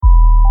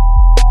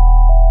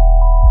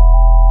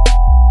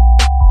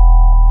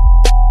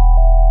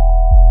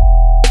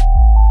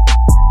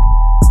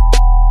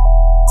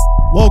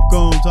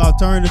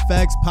Alternative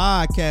Facts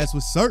Podcast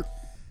with Sir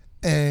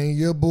and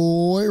your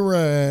boy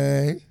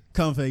Ray.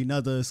 Come for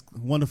another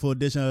wonderful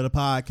edition of the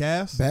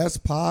podcast.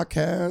 Best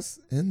podcast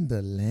in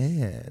the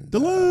land. The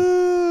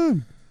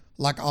land.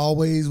 Like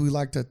always, we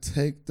like to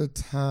take the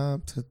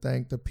time to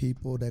thank the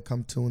people that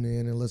come tune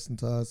in and listen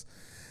to us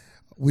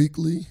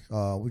weekly.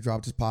 We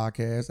drop this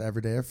podcast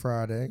every day at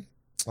Friday.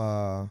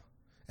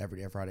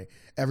 Every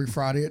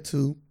Friday at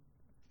 2.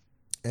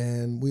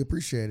 And we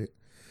appreciate it.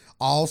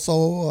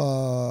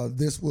 Also,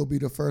 this will be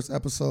the first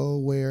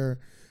episode where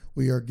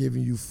we are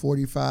giving you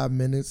 45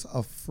 minutes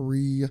of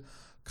free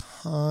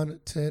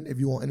content. If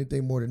you want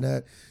anything more than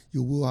that,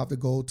 you will have to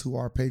go to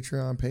our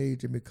Patreon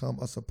page and become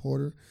a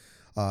supporter.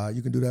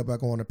 You can do that by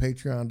going to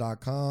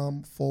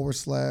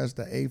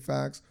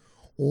patreon.com/the-AFACS,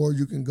 or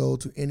you can go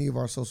to any of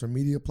our social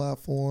media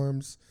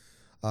platforms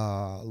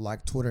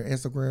like Twitter and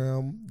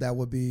Instagram. That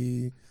would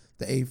be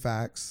the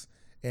AFACS.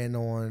 And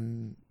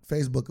on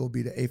Facebook, it will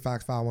be the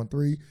AFACS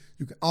 513.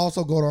 You can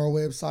also go to our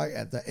website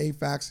at the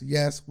AFACS.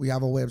 Yes, we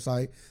have a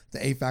website,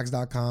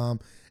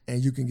 theafacs.com,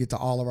 and you can get to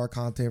all of our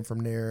content from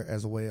there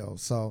as well.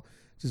 So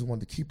just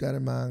wanted to keep that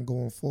in mind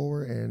going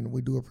forward, and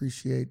we do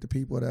appreciate the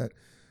people that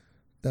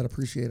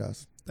appreciate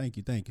us. Thank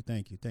you to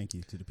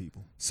the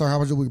people. Sir, how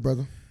was your week,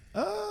 brother?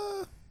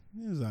 It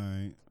was all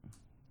right.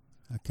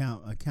 A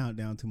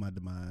countdown to my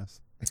demise.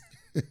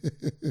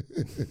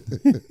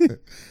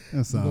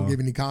 That's all. You gonna give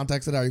any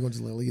context to that, or you gonna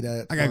just leave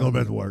that? I gotta go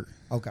back to work.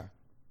 Okay.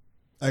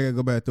 I gotta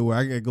go back to work.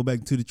 I gotta go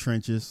back to the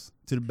trenches,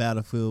 to the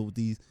battlefield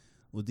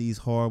with these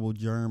horrible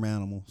germ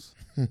animals.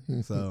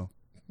 So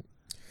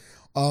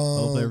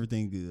hope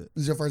everything good.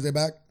 This is your first day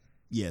back?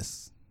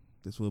 Yes.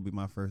 This will be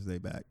my first day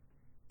back.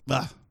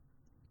 Ah.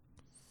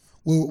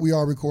 We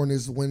are recording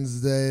this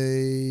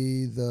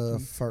Wednesday the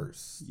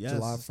 1st. Yes,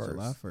 July 1st.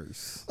 July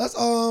 1st. Let's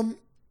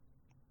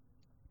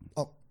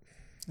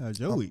How's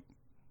your week?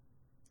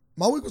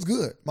 My week was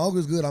good.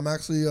 I'm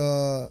actually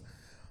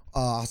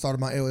I started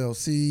my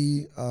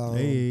LLC.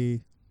 Hey.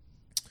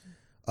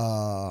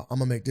 I'm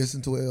gonna make this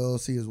into an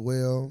LLC as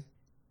well.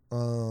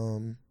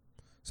 So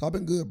I've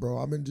been good,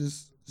 bro. I've been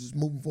just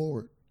moving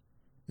forward.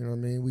 You know what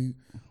I mean?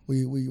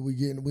 We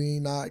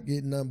ain't not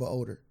getting nothing but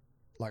older.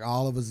 Like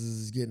all of us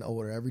is getting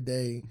older every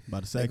day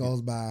that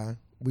goes by.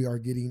 We are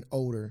getting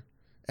older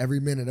every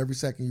minute, every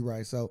second. You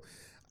right. So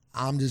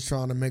I'm just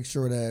trying to make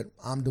sure that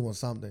I'm doing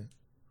something.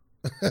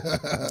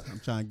 I'm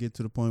trying to get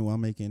to the point where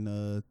I'm making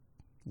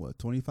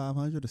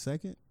 $2,500 a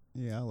second.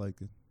 Yeah, I like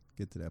to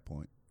get to that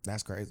point.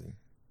 That's crazy.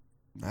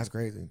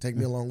 Take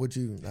me along with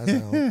you.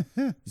 You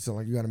sound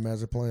like you got a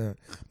master plan.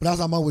 But that's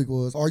how my week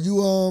was. Are you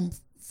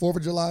 4th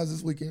of July is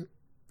this weekend?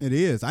 It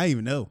is. I didn't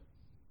even know.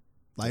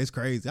 Like it's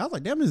crazy. I was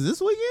like, damn, is this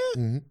weekend?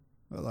 Mm-hmm.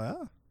 I was like,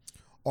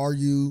 Are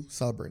you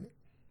celebrating?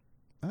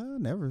 I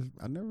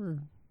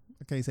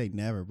can't say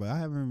never, but I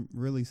haven't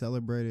really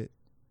celebrated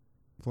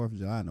 4th of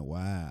July in a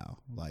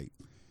while. Like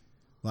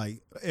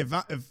if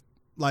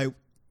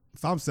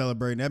I'm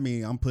celebrating, that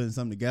means I'm putting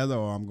something together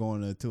or I'm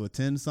going to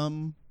attend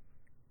something.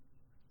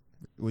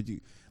 Would you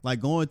like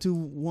going to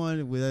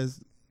one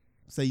with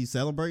say you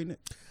celebrating it?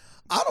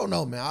 I don't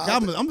know, man.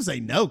 I'm gonna say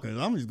no because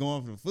I'm just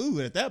going for the food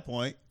at that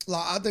point.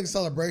 Like I think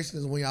celebration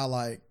is when y'all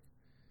like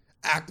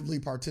actively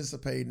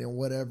participating in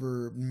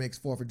whatever makes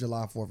 4th of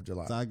July.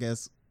 So I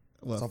guess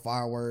so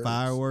fireworks.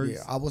 Fireworks.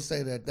 Yeah, I would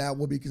say that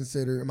would be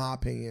considered, in my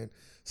opinion,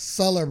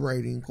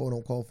 celebrating quote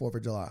unquote 4th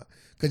of July.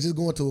 Because just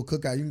going to a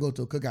cookout, you can go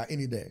to a cookout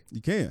any day.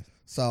 You can.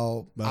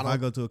 So, but if I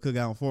go to a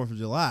cookout on 4th of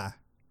July,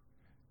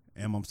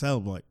 and I'm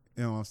celebrating.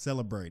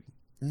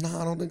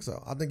 No, I don't think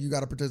so. I think you got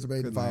to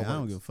participate in fireworks. I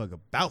don't give a fuck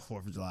about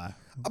 4th of July.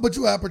 But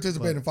you have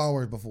participated in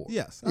fireworks before.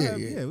 Yes.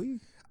 Yeah. We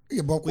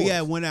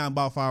had went out and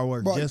bought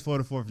fireworks just for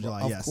the 4th of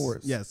July. Of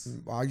course. Yes.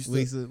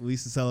 We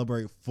used to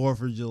celebrate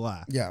 4th of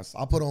July. Yes.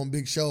 I put on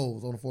big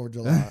shows on the 4th of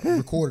July.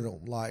 Recorded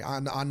them. Like,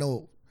 I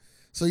know.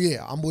 So,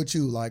 yeah, I'm with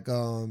you. Like,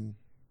 I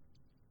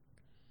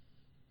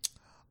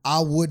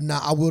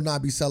will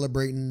not be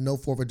celebrating no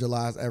 4th of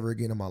July's ever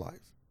again in my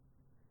life.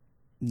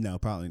 No,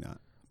 probably not.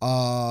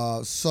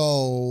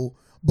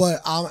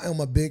 But I am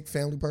a big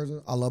family person.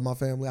 I love my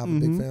family. I have a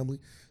big family.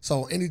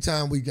 So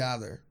anytime we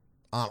gather,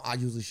 I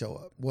usually show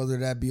up, whether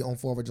that be on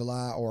 4th of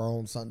July or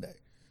on Sunday.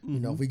 You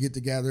know, if we get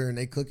together and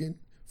they cooking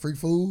free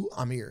food,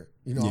 I'm here.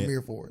 You know, I'm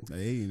here for it.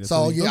 Hey,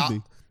 so yeah,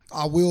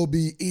 I will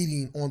be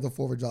eating on the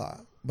 4th of July,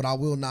 but I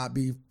will not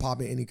be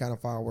popping any kind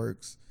of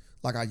fireworks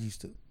like I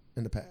used to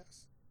in the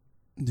past.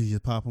 Do you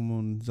pop them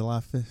on July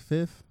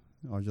 5th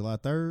or July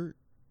 3rd?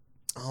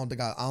 I don't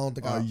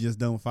think you just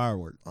done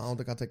fireworks. I don't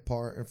think I take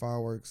part in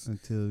fireworks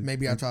until next.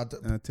 Maybe June.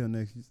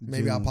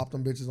 I'll pop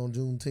them bitches on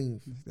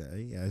Juneteenth.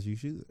 Yeah, as you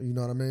should. You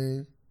know what I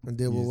mean? And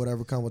deal with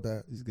whatever come with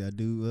that. You just gotta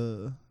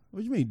do.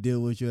 What you mean deal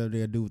with whatever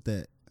they do with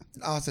that?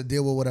 I said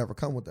deal with whatever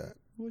come with that.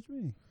 What you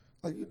mean?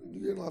 Like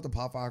you're allowed to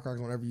pop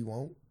firecrackers whenever you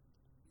want.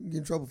 You can get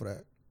in trouble for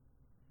that.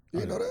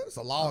 You know that? It's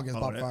a law against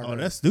popping firecrackers.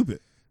 Oh, that's stupid.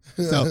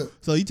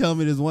 So you telling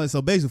me this one?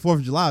 So basically, 4th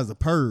of July is a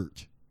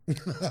purge.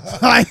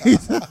 Like,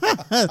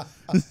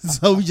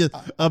 so we just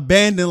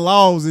abandon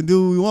laws and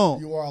do what we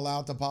want. You are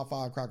allowed to pop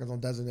firecrackers on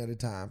designated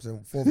times,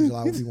 and 4th of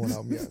July would be one of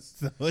them. Yes.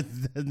 So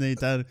it's designated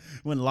time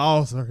when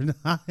laws are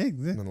not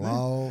When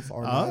laws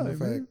are not in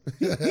effect.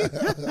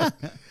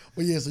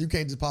 But yeah, so you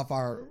can't just pop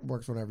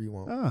fireworks whenever you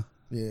want.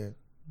 Yeah.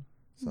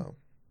 So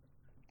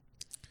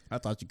I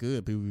thought you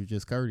could. People were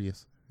just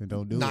courteous and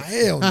don't do it.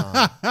 Hell no.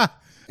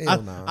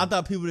 Hell no. I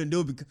thought people didn't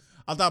do it because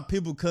I thought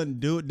people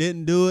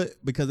didn't do it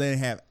because they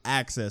didn't have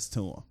access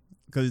to them.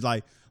 Because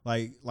like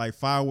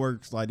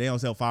fireworks, like they don't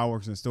sell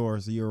fireworks in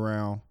stores year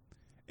round,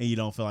 and you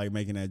don't feel like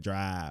making that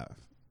drive.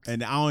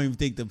 And I don't even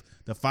think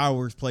the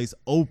fireworks place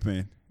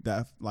open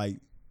that like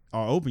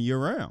are open year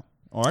round.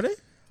 Are they?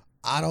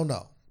 I don't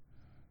know.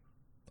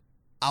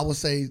 I would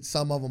say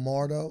some of them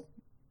are though.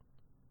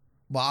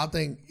 But I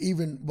think you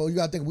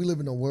gotta think we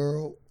live in a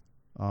world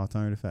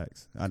Alternative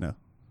facts. I know.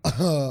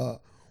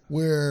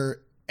 where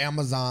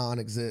Amazon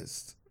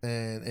exists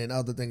and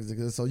other things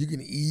exist. So you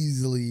can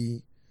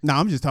easily. No,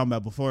 I'm just talking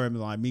about before. I mean,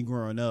 like me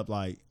growing up,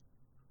 like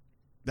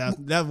that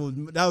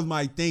was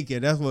my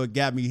thinking. That's what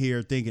got me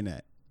here thinking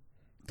that.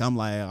 I'm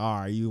like, all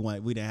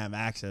right, we didn't have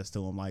access to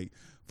them. Like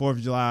 4th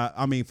of July,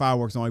 I mean,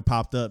 fireworks only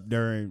popped up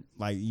during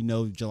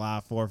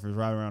July 4th is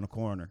right around the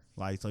corner.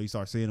 Like, so you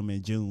start seeing them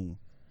in June.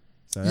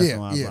 So that's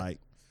when I was like,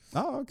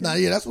 oh, okay. Nah,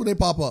 yeah, that's when they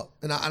pop up.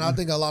 And I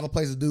think a lot of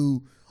places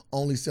do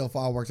only sell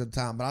fireworks at the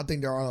time. But I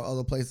think there are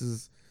other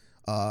places,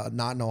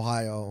 not in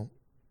Ohio,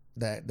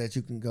 that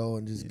you can go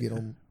and just get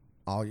them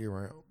all year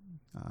round.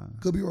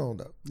 Could be wrong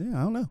though. Yeah,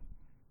 I don't know.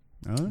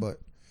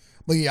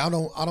 But yeah, I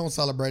don't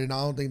celebrate it. I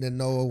don't think that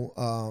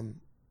no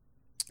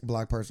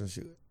black person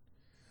should.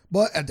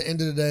 But at the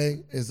end of the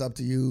day, it's up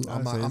to you.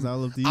 I'm not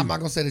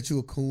gonna say that you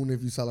a coon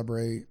if you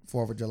celebrate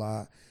 4th of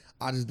July.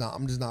 I'm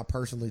just not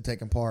personally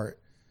taking part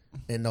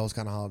in those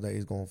kind of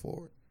holidays going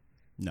forward.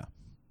 No.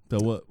 So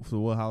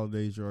what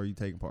holidays are you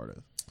taking part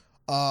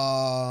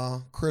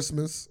of?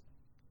 Christmas,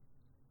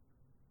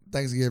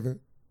 Thanksgiving,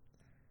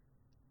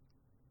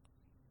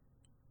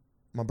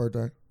 my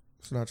birthday,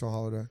 it's a natural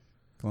holiday.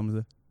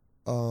 Columbus Day.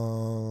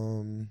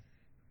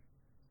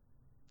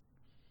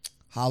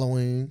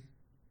 Halloween.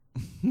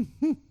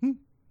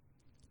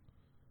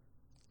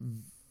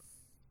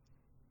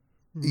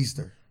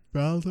 Easter.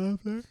 Valentine's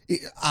Day?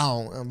 You're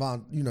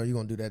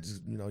gonna do that.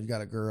 Just, you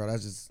got a girl.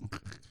 That's just,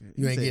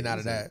 you ain't getting out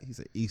of that. He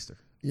said Easter.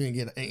 You ain't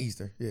getting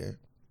Easter. Yeah.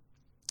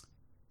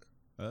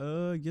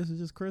 I guess it's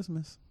just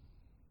Christmas.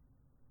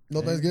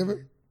 No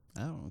Thanksgiving?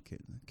 I don't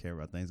care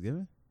about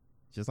Thanksgiving.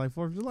 Just like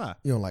 4th of July.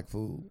 You don't like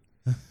food.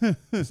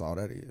 That's all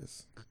that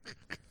is.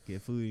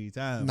 Get food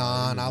anytime.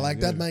 Nah, not like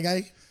that, my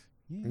guy.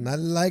 Yeah. Not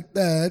like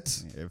that.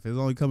 If it's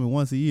only coming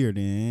once a year,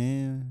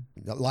 then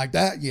like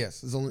that,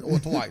 yes. It's only or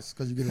twice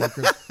because you get it on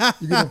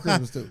Christmas. You get it on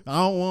Christmas too. I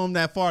don't want them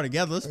that far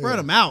together. Let's spread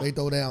them out. They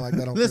throw down like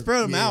that on Let's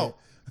spread them out.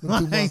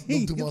 Them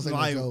 2 months ain't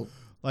no joke.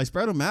 Like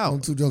spread them out.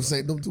 Them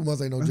 2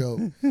 months ain't no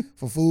joke.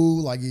 For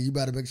food, like you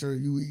better make sure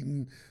you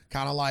eating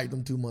kind of like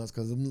them 2 months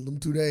because them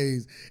 2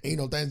 days ain't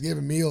no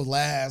Thanksgiving meals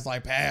last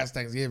like past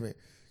Thanksgiving.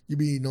 You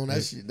be eating on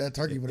that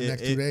turkey for the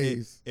next 2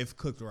 days. If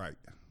cooked right.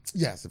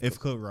 Yes. If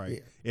cooked right. Yeah.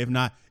 If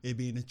not, it'd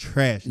be in the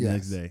trash the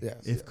next day.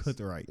 Yes, if cooked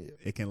right,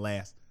 it can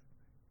last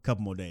a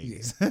couple more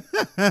days. Yeah.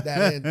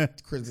 That and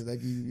Christmas, they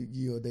give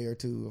you a day or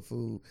two of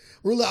food.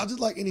 Really, I just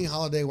like any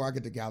holiday where I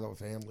get to gather with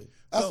family.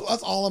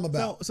 That's all I'm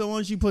about. So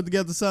once you put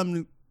together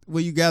something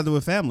where you gather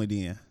with family,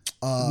 then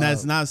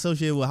that's not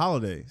associated with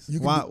holidays.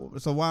 Why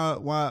is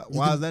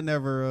that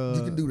never?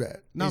 You can do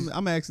that. No,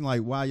 I'm asking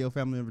like why your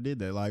family never did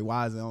that. Like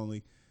why is it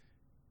only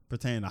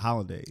pertaining to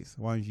holidays?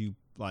 Why don't you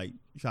like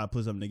try to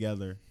put something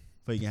together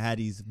so you can have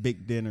these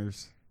big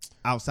dinners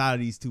outside of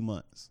these 2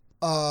 months?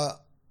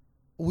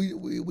 We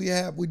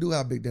do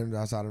have big dinners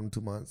outside of them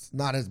 2 months.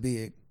 Not as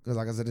big because,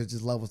 like I said, it's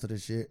just levels to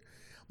this shit.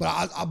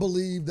 But I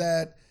believe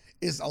that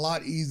it's a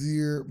lot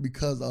easier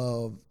because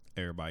of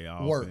everybody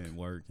off work. And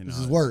work. This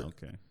is work.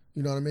 Okay.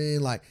 You know what I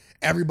mean? Like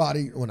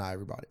everybody, well, not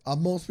everybody.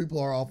 Most people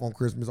are off on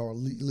Christmas or at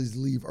least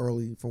leave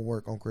early from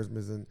work on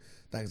Christmas and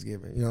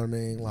Thanksgiving. You know what I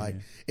mean? Like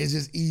it's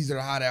just easier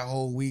to have that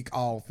whole week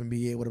off and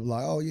be able to be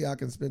like, oh yeah, I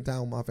can spend time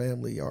with my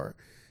family, or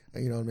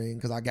you know what I mean?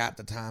 Because I got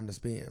the time to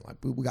spend. Like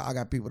I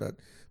got people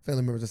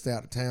family members that stay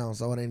out of town,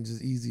 so it ain't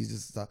just easy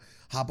just to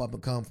hop up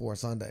and come for a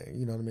Sunday.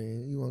 You know what I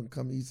mean? You want to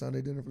come eat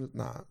Sunday dinner for this?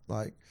 Nah,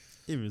 like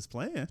if it's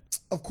planned.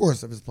 Of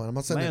course, if it's planned. I'm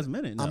not saying last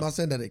minute. No. I'm not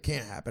saying that it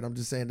can't happen. I'm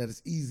just saying that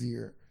it's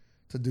easier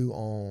to do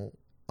on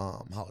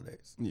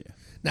holidays. Yeah.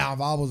 Now, if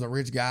I was a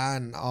rich guy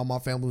and all my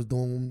family was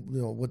doing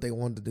what they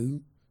wanted to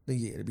do, then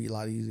yeah, it'd be a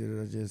lot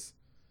easier to just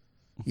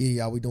we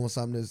doing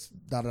something that's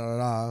da da da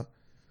da.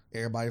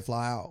 Everybody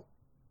fly out.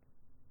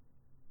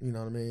 You know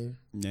what I mean?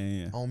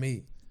 Yeah. On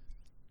me.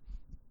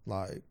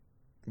 Like,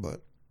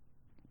 but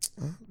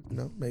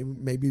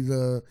maybe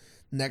the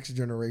next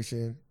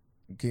generation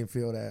can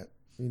feel that.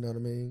 You know what I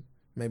mean?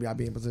 Maybe I'll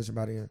be in position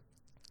by then.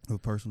 A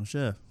personal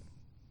chef.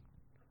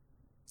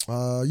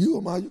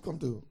 You come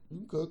through. You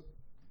can cook.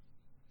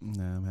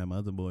 Nah, I'm having my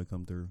other boy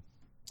come through.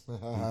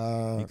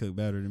 He cook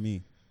better than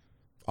me.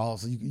 Oh,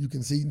 so you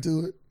can see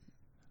into it?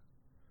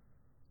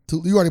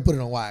 You already put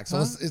it on wax, so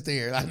Huh? it's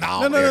there. Like,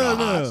 No.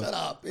 Shut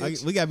up,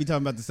 bitch. We gotta be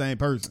talking about the same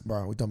person.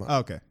 Bro, we talking about.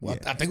 Okay. Well,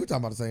 yeah. I think we're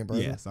talking about the same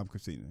person. Yes, I'm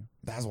Christina.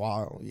 That's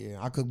wild.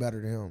 Yeah, I cook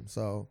better than him.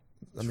 So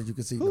I mean, you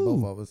can see the Ooh.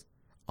 both of us.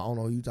 I don't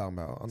know who you talking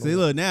about. I know See,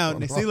 look now.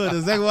 I'm See, look. That's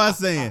exactly what I'm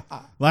saying.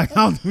 Like, I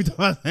don't think we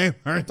talking about the same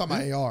I'm person.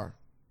 talking about AR.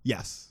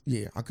 Yes.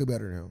 Yeah, I cook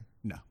better than him.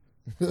 No.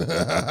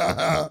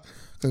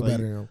 Cook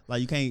better than him.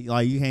 Like you can't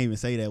even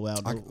say that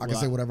without. I can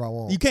say whatever I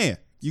want. You can.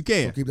 You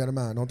can. So keep that in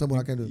mind. Don't tell me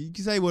what I can do. You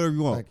can say whatever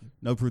you want. Thank you.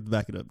 No proof to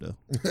back it up though.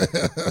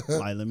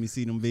 Like, let me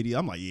see them videos.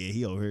 I'm like, yeah,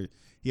 he over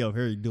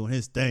here doing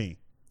his thing.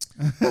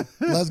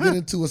 Let's get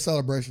into a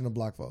celebration of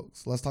black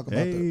folks. Let's talk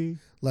about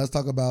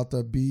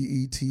the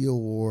BET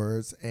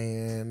Awards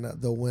and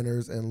the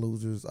winners and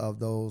losers of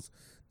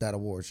that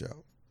award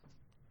show.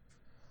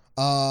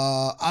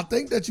 I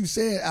think that you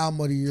said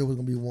album of the year was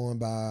gonna be won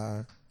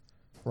by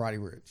Roddy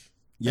Ricch.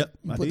 Yep,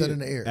 You I put did. that in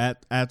the air.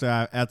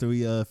 After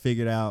we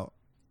figured out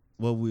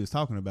what we was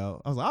talking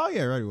about, I was like, oh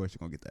yeah, Roddy Ricch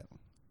gonna get that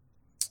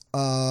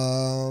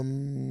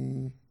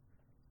one.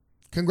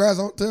 Congrats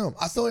to him.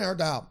 I still ain't heard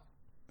the album.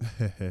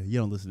 You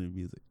don't listen to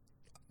music.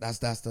 That's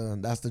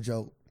the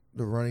joke.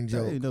 The running That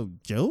joke. ain't no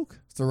joke.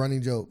 It's the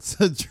running joke. It's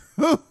a joke.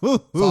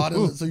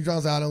 So you're trying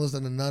to say I don't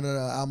listen to none of the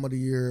album of the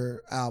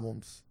year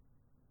albums?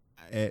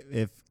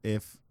 If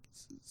It's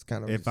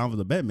kind of if I'm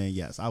the Batman,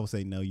 yes, I would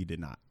say no. You did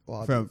not.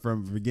 Well,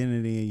 From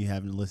beginning to end, you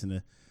haven't listened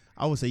to.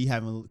 I would say you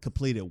haven't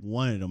completed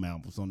one of them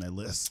albums on that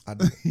list. I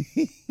did.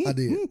 I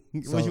did.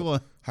 Which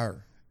one?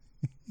 Her.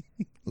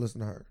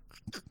 Listen to her.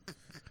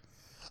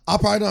 I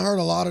probably done heard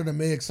a lot of the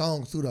Meg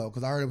songs too, though,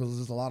 because I heard it was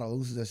just a lot of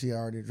Lucy that she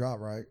already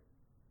dropped, right?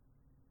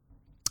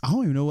 I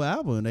don't even know what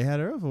album they had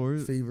her for.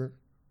 Fever.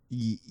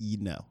 You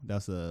know, that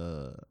was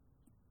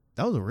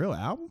a real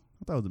album.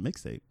 I thought it was a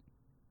mixtape.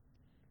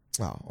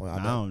 Oh, well,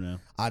 I don't know.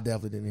 I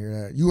definitely didn't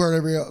hear that. You heard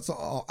every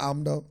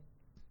album though?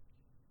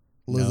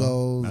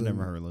 Lizzo's. No, I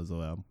never heard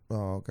Lizzo album.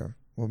 Oh, okay.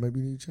 Well, maybe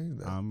you need to change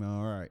that. I'm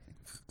all right.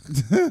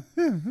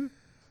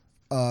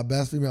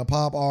 Best female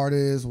pop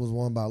artist was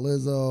won by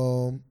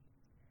Lizzo.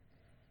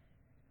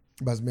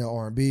 Best male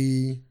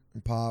R&B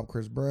and pop,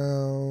 Chris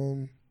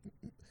Brown.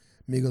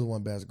 Migos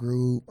won best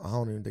group. I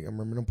don't even think I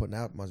remember them putting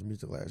out much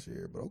music last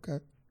year, but okay.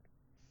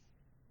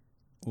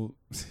 Well,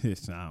 I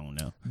don't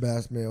know.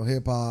 Best male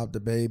hip hop, The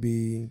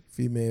Baby.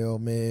 Female,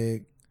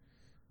 Meg.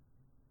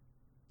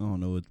 I don't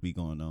know what's be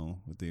going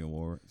on with the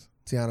awards.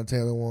 Tiana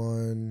Taylor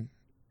won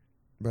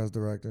best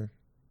director.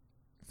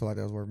 I feel like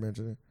that was worth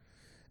mentioning.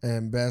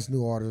 And best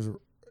new artist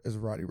is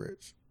Roddy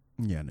Ricch.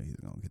 Yeah, I know he's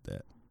gonna get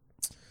that.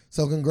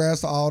 So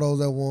congrats to all those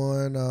that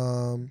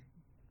won.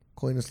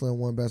 Queen and Slim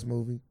won best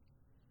movie.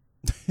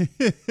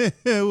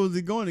 What was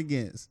he going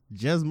against?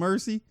 Just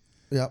Mercy?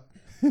 Yep.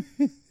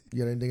 You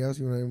got anything else?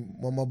 You want to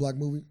name one more black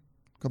movie?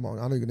 Come on,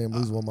 I know you can name at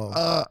least one more.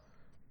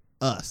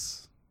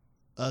 Us.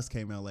 Us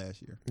came out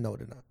last year. No, it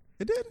did not.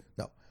 It did?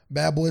 No.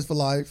 Bad Boys for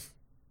Life,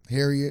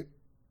 Harriet,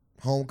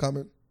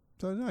 Homecoming.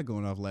 So they're not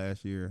going off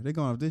last year. They're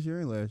going off this year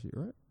and last year,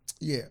 right?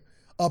 Yeah.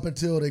 Up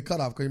until they cut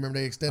off, because remember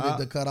they extended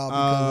the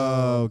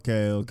cutoff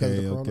because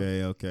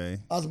okay.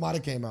 Us might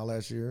have came out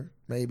last year,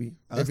 maybe.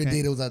 Us If it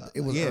did, it was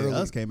early.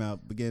 Us came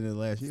out beginning of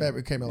last year.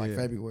 It came out like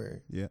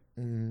February. Yeah.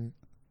 Mm-hmm.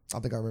 I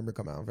think I remember it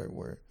coming out in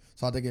February.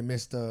 So I think it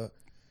missed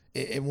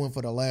it went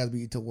for the last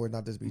BET Awards,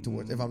 not this BET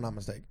Awards, if I'm not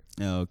mistaken.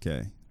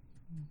 Okay.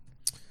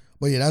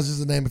 But yeah, that's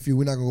just to name a few.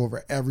 We're not gonna go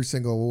over every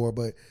single award,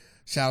 but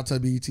shout out to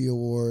BET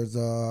Awards.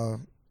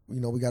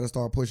 We got to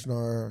start pushing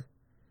our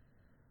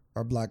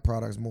black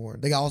products more.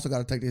 They also got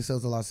to take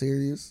themselves a lot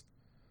serious,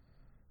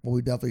 but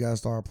we definitely got to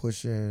start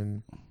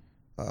pushing,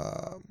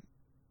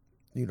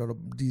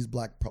 these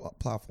black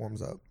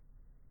platforms up.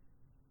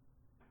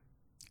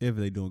 If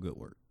they doing good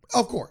work.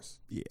 Of course.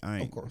 Yeah, I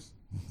ain't. Of course.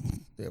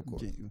 Yeah, of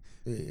course.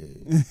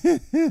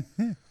 Yeah.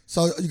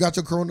 So you got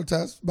your corona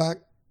test back?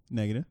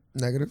 Negative.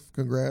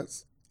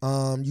 Congrats.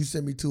 You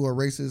sent me to a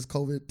racist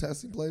COVID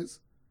testing place.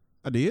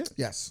 I did?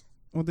 Yes.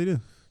 What'd they do?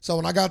 So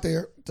when I got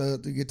there to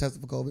get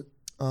tested for COVID,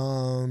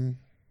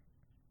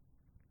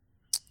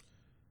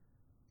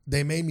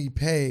 they made me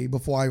pay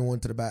before I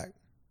went to the back.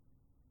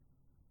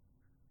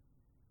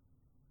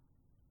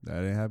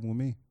 That didn't happen with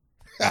me.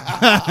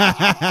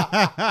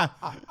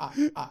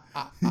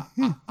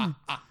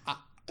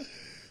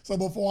 So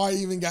before I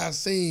even got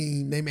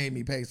seen, they made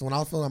me pay. So when I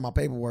was filling out my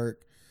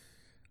paperwork,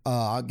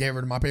 I gave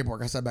her my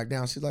paperwork. I sat back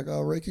down. She's like,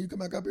 Ray, can you come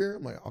back up here?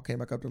 I'm like, I came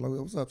back up there.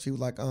 Like, what's up? She was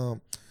like,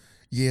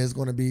 yeah, it's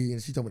going to be,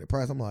 and she told me the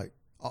price. I'm like,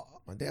 oh,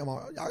 damn,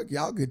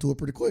 y'all get to it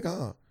pretty quick,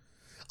 huh?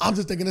 I'm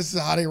just thinking this is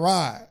how they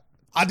ride.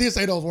 I did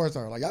say those words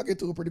to her. Like, y'all get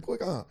to it pretty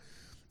quick, huh?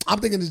 I'm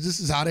thinking this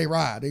is how they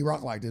ride. They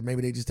rock like this.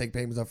 Maybe they just take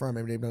payments up front.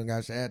 Maybe they've done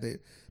got shafted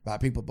by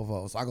people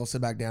before. So I go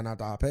sit back down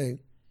after I pay.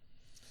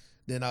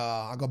 Then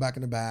I go back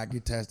in the back,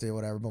 get tested,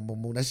 whatever. Boom,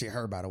 boom, boom. That shit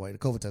hurt, by the way. The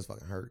COVID test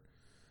fucking hurt.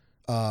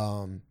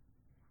 I'm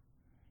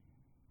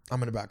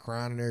in the back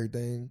crying and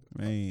everything.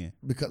 Man.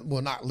 Because,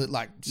 well, not lit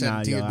like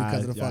shedding tears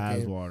because of the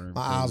fucking.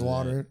 My eyes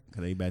watering.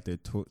 Because they back there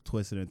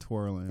twisting and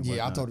twirling. And yeah,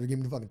 whatnot. I told her to give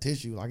me the fucking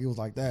tissue. Like, it was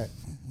like that.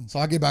 So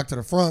I get back to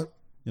the front.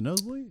 Your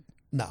nose bleed?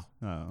 No.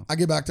 Oh. I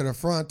get back to the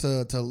front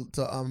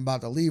to I'm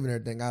about to leave and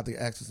everything. I have to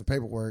extra some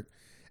paperwork.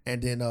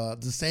 And then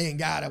the same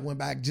guy that went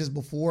back just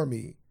before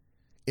me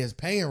is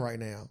paying right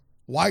now.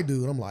 White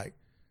dude. I'm like,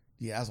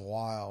 yeah, that's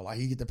wild. Like,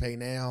 he get to pay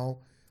now,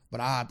 but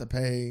I have to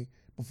pay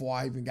before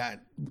I even got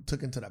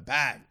took into the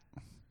back.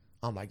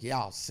 I'm like,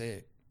 y'all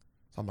sick.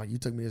 So I'm like, you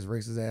took me to this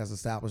racist ass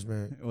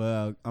establishment.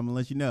 Well, I'm gonna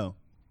let you know.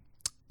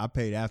 I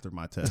paid after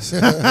my test.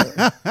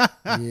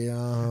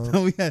 Yeah.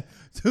 So we had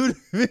 2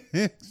 different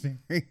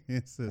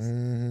experiences.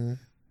 Mm-hmm.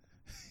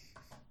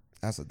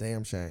 That's a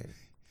damn shame.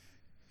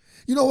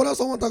 You know what else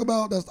I want to talk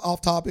about that's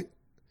off topic?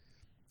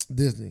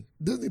 Disney.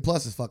 Disney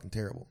Plus is fucking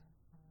terrible.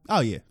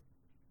 Oh yeah.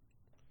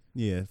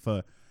 Yeah,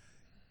 for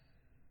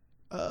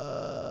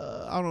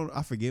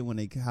I forget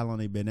how long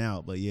they've been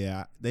out, but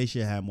yeah, they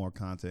should have more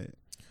content.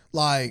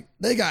 Like,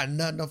 they got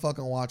nothing to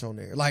fucking watch on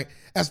there. Like,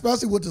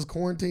 especially with this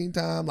quarantine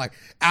time, like,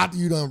 after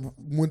you done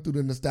went through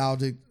the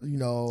nostalgic,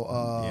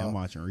 yeah, I'm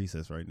watching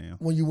Recess right now.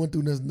 when you went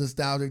through this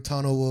nostalgic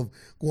tunnel of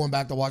going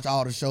back to watch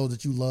all the shows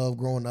that you loved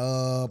growing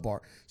up,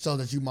 or shows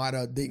that you might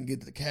have didn't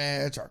get to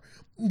catch, or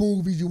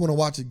movies you want to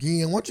watch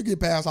again. Once you get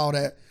past all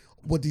that,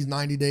 with these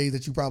 90 days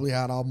that you probably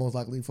had, almost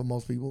likely for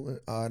most people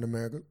in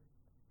America,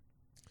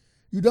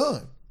 you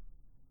done.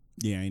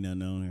 Yeah, ain't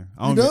nothing on there.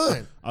 You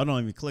done. I don't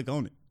even click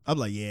on it. I'm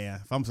like, yeah,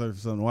 if I'm searching for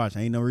something to watch,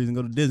 ain't no reason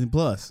to go to Disney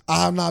Plus.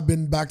 I have not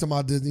been back to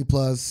my Disney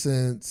Plus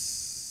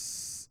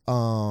since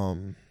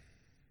I've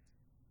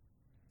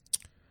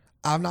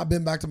not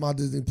been back to my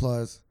Disney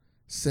Plus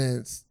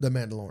since The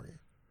Mandalorian.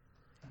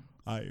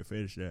 I ain't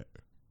finished that.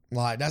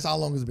 Like, that's how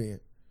long it's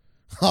been.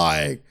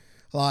 Like,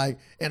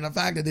 and the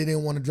fact that they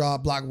didn't want to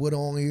drop Black Widow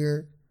on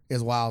here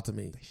is wild to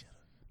me.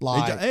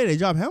 Like, They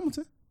dropped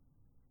Hamilton.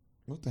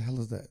 what the hell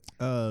is that?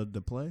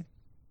 The play,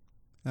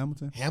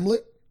 Hamilton.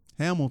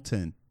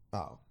 Hamilton?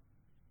 Oh,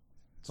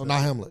 so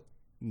not Hamlet.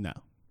 No,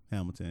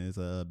 Hamilton is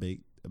a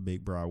big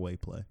Broadway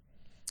play.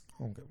 I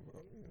don't give a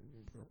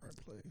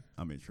play.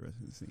 I'm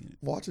interested in seeing it.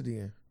 Watch it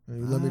then.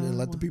 And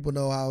let the people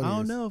know how it is. I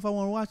don't know if I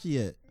want to watch it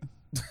yet.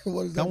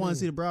 What does that I want mean? to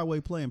see the Broadway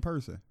play in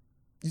person.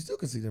 You still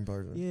can see it in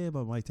person. Yeah,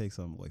 but it might take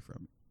something away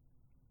from it.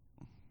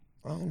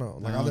 I don't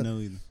know. I don't know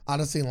either. I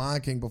done seen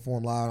Lion King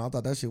perform live, and I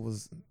thought that shit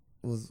was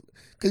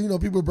because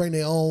people bring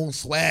their own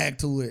swag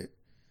to it.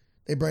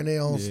 They bring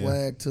their own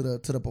swag to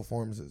the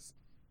performances.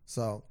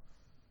 So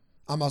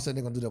I'm not saying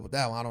they're gonna do that with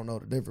that one. I don't know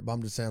the difference, but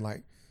I'm just saying,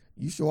 like,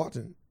 you should watch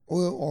it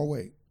or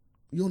wait.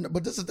 You don't.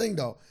 But this is the thing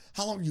though.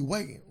 How long are you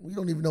waiting? We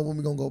don't even know when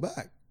we're gonna go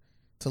back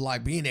to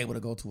like being able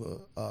to go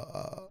to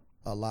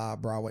a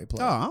live Broadway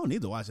play. Oh, I don't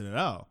need to watch it at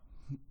all.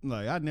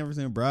 Like, I've never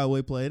seen a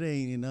Broadway play. It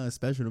ain't nothing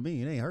special to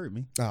me. It ain't hurt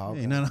me. Oh, okay.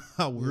 It ain't nothing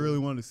I really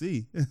want to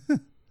see.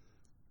 Because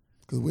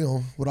we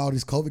don't, with all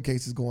these COVID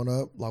cases going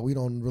up, like, we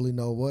don't really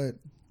know what,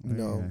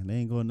 know. They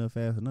ain't going up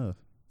fast enough.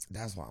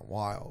 That's why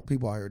wild.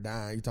 People out here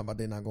dying. You talking about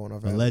they not going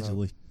up fast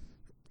Allegedly.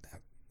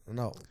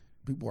 enough? No,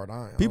 people are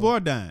dying. People are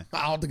dying.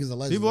 I don't think it's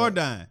allegedly. People are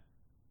dying.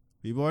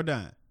 People are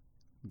dying.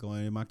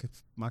 Going in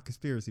my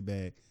conspiracy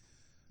bag.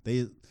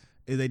 Are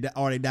they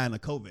dying of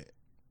COVID?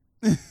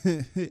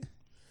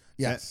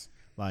 Yes.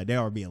 Like, they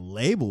are being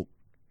labeled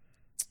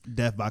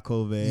death by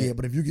COVID. Yeah,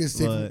 but if you get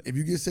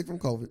sick from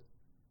COVID,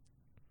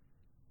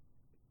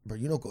 but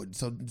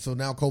so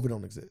now COVID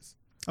don't exist.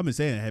 I've been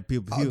saying that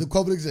people. Do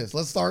COVID exist?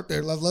 Let's start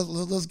there.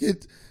 Let's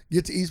get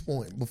to East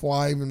Point before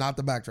I even have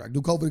to backtrack.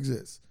 Do COVID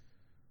exist?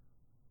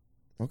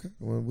 Okay,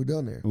 well, we're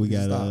done there. We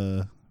got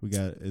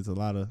it's a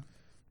lot of.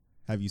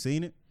 Have you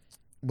seen it?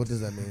 What does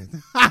that mean?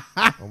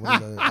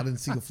 I didn't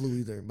see the flu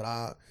either, but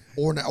I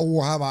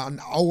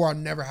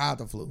never had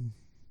the flu,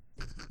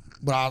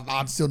 but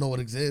I still know it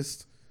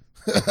exists.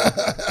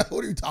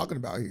 What are you talking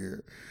about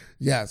here?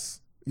 Yes,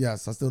 I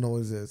still know it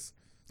exists.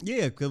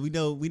 Yeah, because we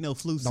know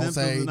flu symptoms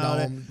and all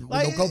that.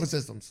 Like, no COVID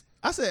systems.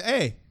 I said,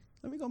 hey,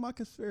 let me go my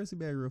conspiracy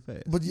bag real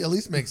fast. But you at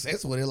least make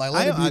sense with it. Like,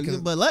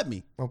 but let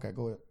me. Okay,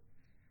 go ahead.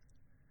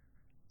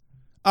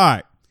 All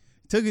right,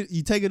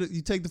 you take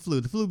the flu.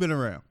 The flu been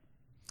around.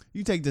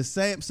 You take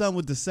something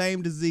with the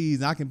same disease,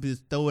 and I can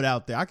just throw it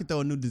out there. I can throw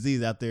a new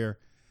disease out there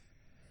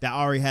that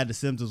already had the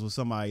symptoms with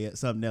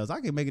something else.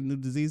 I can make a new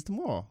disease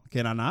tomorrow.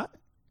 Can I not?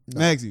 No.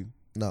 Max, you.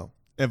 No.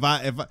 If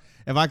I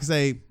can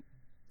say,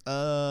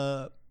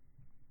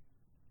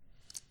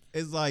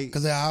 it's like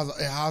because it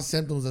has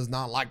symptoms that's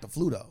not like the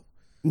flu though.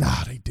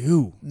 Nah, they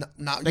do.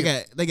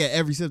 They got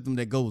every symptom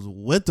that goes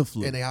with the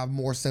flu, and they have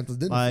more symptoms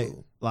than the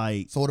flu.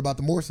 Like, so what about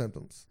the more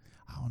symptoms?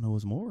 I don't know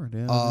what's more.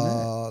 The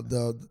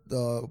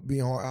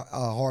being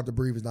hard to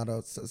breathe is not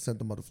a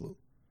symptom of the flu.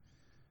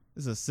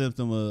 It's a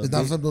symptom of. It's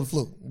not a symptom of the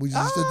flu. We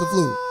just said the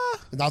flu.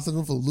 It's not a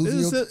symptom of the flu.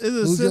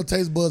 Losing your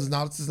taste buds is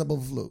not a symptom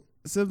of the flu.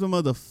 Symptom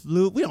of the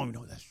flu. We don't even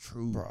know if that's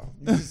true, bro.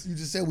 You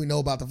just said we know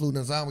about the flu.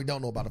 Now we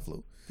don't know about the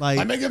flu.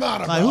 Like make it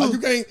matter, bro. You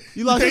can't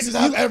just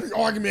have every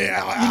argument.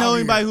 You know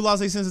anybody who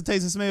lost their sense of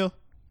taste and smell?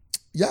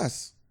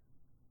 Yes.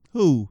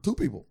 Who? 2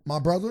 people. My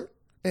brother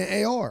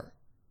and AR.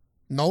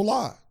 No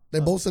lie. They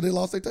both said they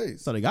lost their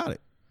taste. So they got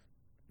it.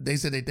 They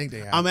said they think they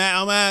had it. I'm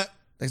at.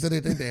 They said they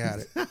think they had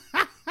it.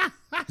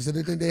 They said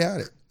they think they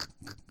had it.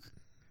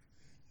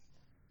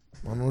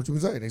 I don't know what you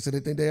can say. They said they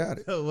think they had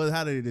it. Well,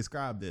 how did they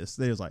describe this?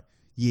 They was like,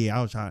 yeah,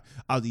 I was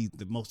eating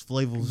the most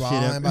flavorful Bro, shit I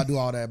ain't ever. about to do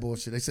all that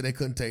bullshit. They said they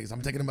couldn't taste.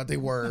 I'm taking them at their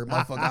word.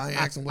 Motherfucker, I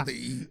ain't asking what they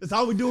eat. That's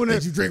all we doing Did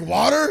it. you drink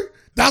water?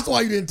 That's why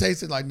you didn't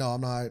taste it. Like, no,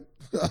 I'm not.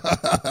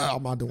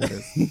 I'm not doing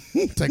this.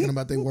 I'm taking them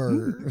at their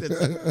word. That's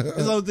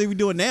the only thing we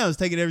doing now is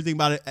taking everything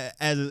about it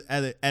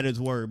at its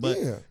word. But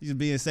Yeah. you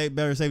just being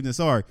better safe than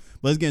sorry.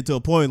 But it's getting to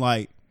a point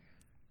like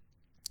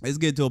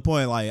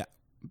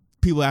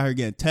people out here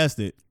getting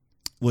tested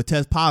will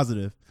test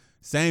positive.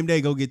 Same day,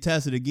 go get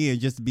tested again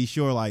just to be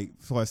sure, like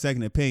for a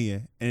second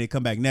opinion, and it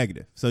come back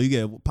negative. So you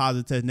get a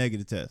positive test,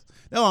 negative test.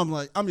 That's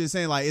why I'm just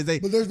saying, like, is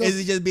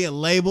it just being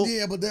labeled?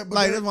 Yeah, but That's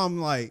why I'm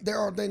like, there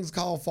are things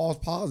called false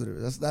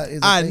positives. That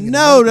is. I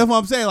know. That's what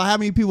I'm saying. Like, how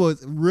many people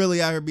is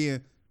really out here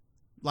being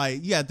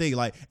like? You gotta think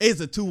like it's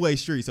a two-way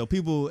street. So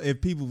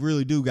if people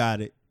really do got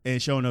it and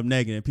showing up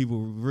negative,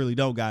 people really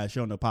don't got it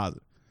showing up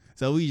positive.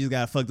 So we just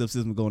got a fucked up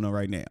system going on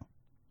right now.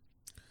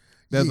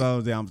 That's all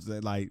I'm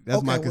saying. Like,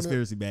 that's my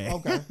conspiracy bag.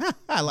 Okay.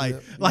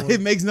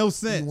 It makes no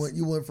sense.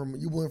 You went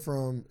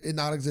from it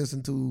not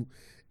existing to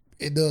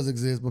it does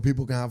exist, but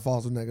people can have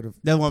false or negative.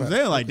 That's what I'm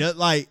saying. Like, you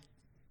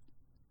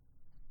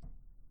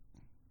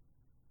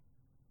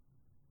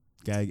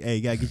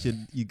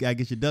gotta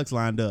get your ducks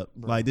lined up.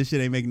 Bro. Like, this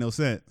shit ain't making no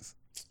sense.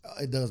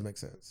 It does make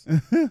sense.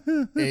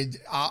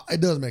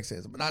 It does make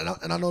sense. But I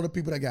know the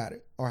people that got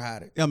it or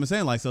had it. Yeah, I'm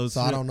saying, like, so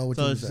I don't know what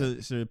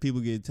you should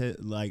people get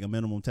like a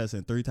minimum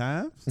testing 3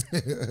 times?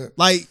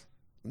 Like,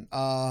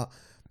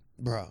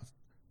 bro,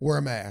 wear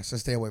a mask and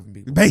stay away from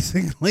people.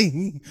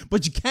 Basically,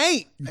 but you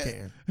can't. You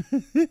can.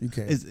 You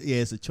can.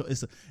 It's a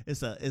choice.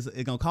 It's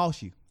gonna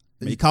cost you.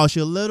 It may cost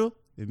you a little.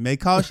 It may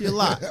cost you a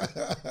lot.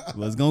 But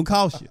it's gonna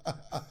cost you.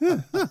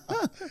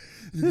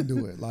 You can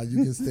do it. Like,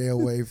 you can stay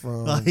away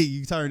from. Like,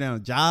 you turn down a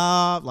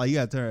job. Like, you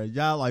gotta turn a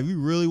job. Like, if you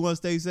really want to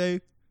stay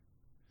safe,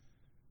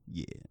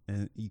 yeah,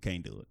 and you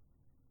can't do it.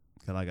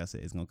 Cause like I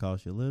said, it's gonna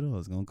cost you a little. Or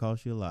it's gonna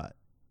cost you a lot.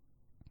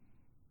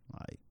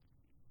 Like,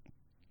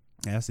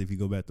 that's if you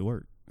go back to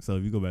work. So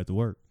if you go back to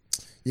work,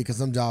 yeah, because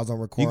some jobs don't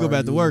require. You go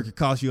back to work, it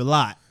costs you a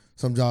lot.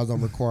 Some jobs don't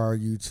require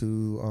you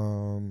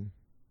to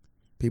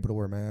people to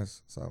wear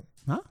masks. So,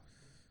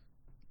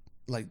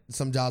 like,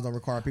 some jobs don't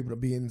require people to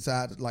be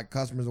inside, like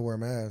customers to wear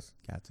masks.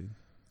 Got to.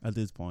 At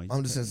this point,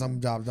 I'm just saying some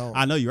jobs don't.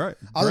 I know you're right.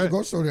 I was at the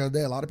grocery store the other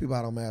day. A lot of people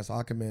had on masks. So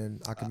I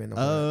commend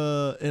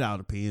them. It all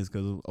depends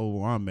because over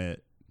where I'm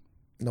at,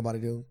 nobody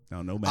do.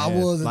 No mask. I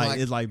wasn't like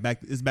it's like back.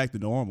 It's back to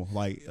normal.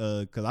 Like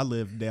because I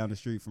live down the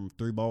street from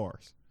 3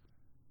 bars.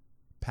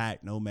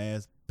 Packed, no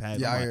mask. Packed.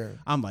 Yeah,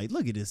 I'm like,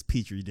 look at this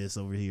petri dish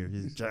over here.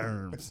 Just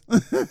germs.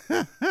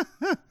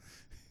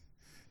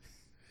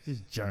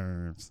 Just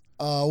germs.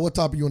 What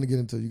topic you want to get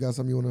into? You got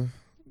something you want to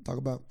talk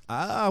about?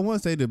 I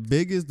want to say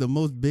the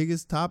most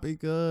biggest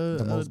topic.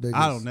 The most biggest.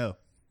 I don't know.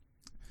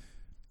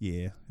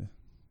 Yeah,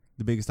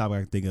 the biggest topic I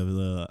can think of is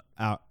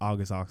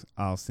August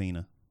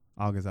Alsina.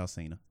 August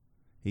Alsina.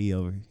 He's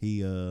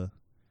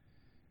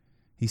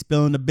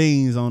spilling the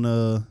beans on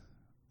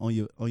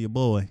your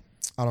boy.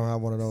 I don't have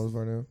one of those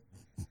right now.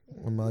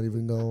 I'm not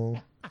even going.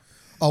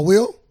 Oh,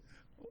 Will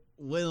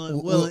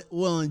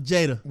and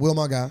Jada. Will,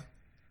 my guy.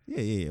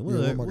 Yeah.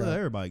 Will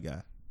everybody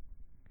got.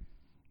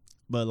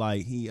 But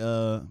like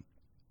I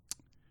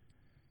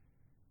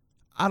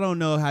don't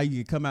know how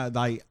you can come out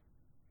like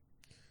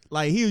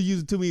he was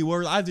using too many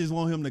words. I just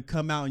want him to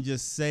come out and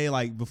just say,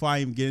 like, before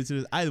I even get into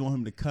this, I just want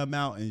him to come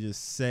out and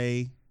just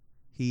say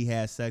he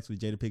had sex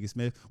with Jada Pinkett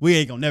Smith. We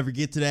ain't gonna never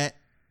get to that.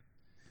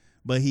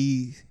 But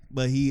he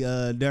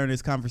during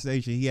this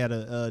conversation, he had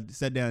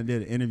sat down and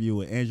did an interview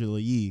with Angela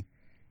Yee.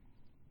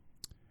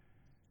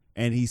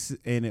 And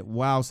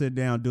while sitting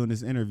down doing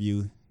this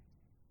interview,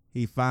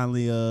 he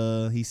finally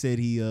he said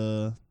he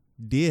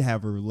did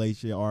have a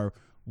relationship or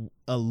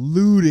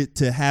alluded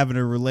to having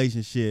a real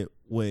relationship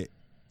with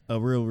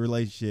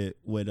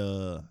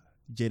Jada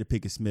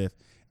Pinkett Smith,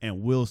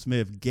 and Will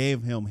Smith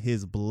gave him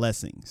his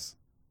blessings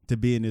to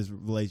be in this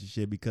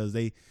relationship because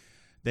they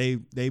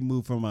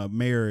moved from a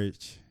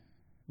marriage,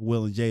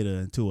 Will and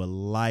Jada, into a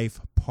life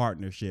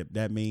partnership.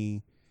 That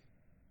means,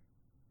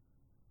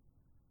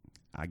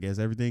 I guess,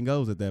 everything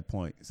goes at that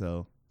point.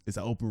 So it's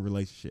an open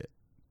relationship.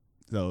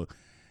 So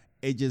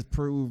it just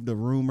proved the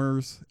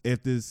rumors. If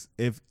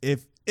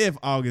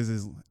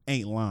August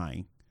ain't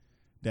lying,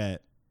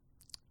 that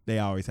they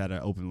always had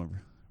an open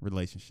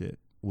relationship,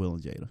 Will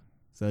and Jada.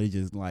 So he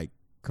just like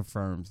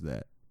confirms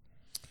that.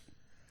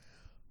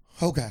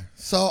 Okay,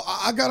 so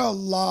I got a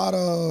lot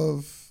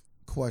of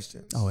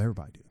questions. Oh,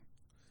 everybody do.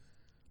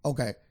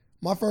 Okay,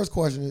 my first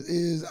question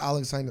is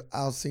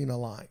Alsina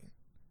lying?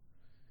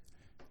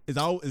 It's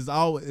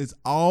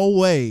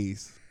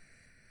always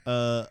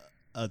a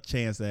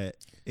chance that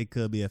it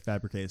could be a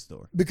fabricated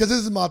story. Because this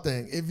is my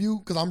thing.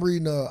 Because I'm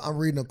reading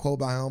a quote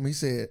by him. He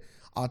said,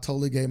 "I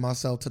totally gave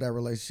myself to that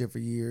relationship for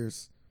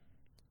years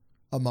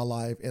of my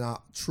life, and I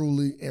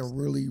truly and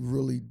really,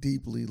 really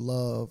deeply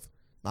love.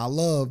 I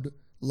loved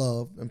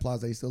love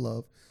implies that he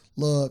still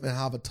love and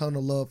have a ton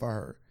of love for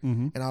her.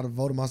 Mm-hmm. And I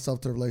devoted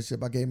myself to the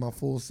relationship. I gave my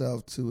full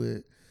self to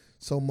it.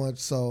 so much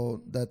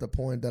so that the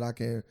point that I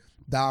can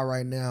die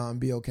right now and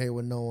be okay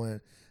with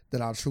knowing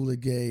that I truly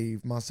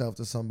gave myself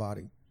to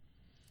somebody.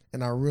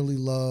 And I really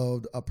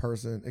loved a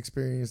person,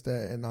 experienced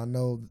that, and I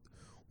know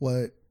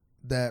what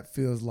that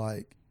feels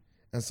like.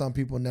 And some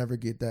people never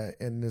get that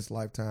in this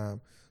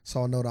lifetime.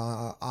 So I know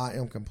that I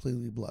am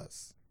completely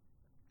blessed.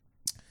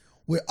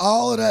 With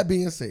all of that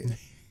being said,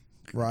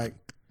 right,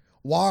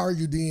 why are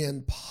you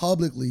then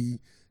publicly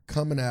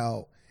coming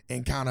out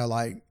and kind of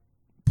like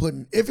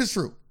putting, if it's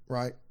true,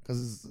 right,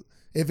 because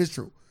if it's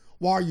true,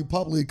 why are you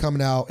publicly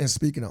coming out and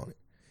speaking on it?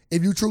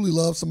 If you truly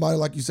love somebody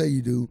like you say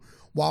you do,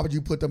 why would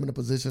you put them in a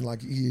position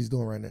like he's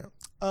doing right now?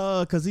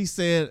 Because he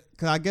said,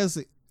 because I guess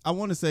I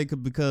want to say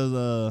because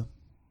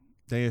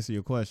to answer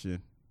your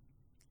question,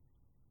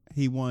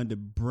 he wanted to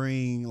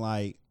bring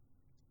like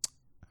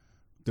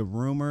the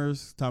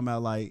rumors talking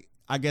about like,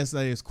 I guess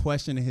they was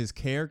questioning his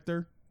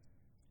character,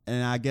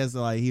 and I guess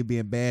like he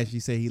being bad. She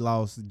said he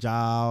lost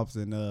jobs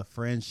and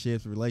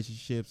friendships,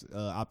 relationships,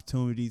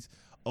 opportunities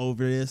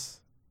over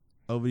this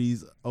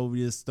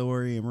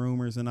story and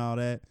rumors and all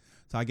that.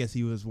 So I guess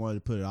he was wanting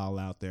to put it all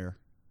out there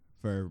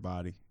for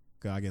everybody.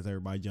 Cause I guess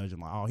everybody judging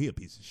like, oh, he a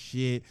piece of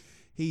shit.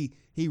 He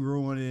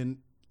ruining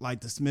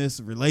like the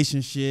Smiths'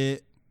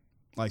 relationship,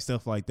 like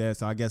stuff like that.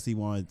 So I guess he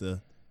wanted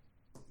to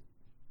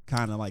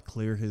kind of like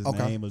clear his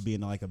name of being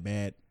like a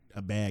bad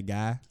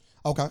guy.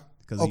 Okay.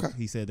 Because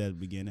he said that at the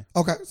beginning.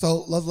 Okay,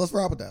 so let's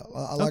wrap with that.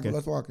 I like it.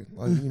 Let's rock it.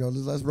 Like, you know,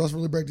 let's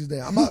really break this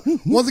down. I'm not.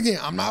 Once again,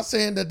 I'm not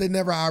saying that they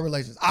never had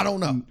relations. I don't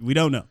know. We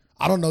don't know.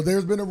 I don't know.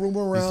 There's been a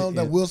rumor around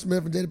that Will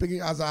Smith and Jada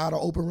Pinkett has had an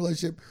open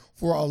relationship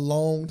for a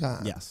long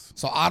time. Yes.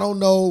 So I don't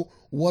know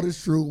what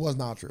is true, what's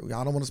not true.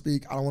 I don't want to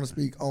speak. I don't want to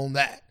speak on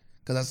that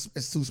because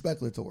it's too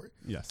speculatory.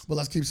 Yes. But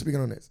let's keep speaking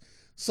on this.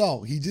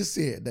 So he just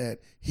said that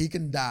he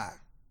can die.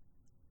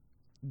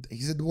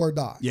 He said the word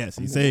die. Yes,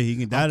 he said he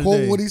can die today.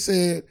 Quote what he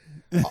said.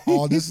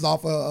 This is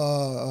off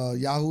of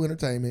Yahoo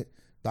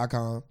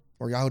Entertainment.com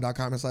or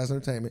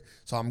yahoo.com/entertainment.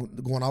 So I'm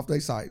going off their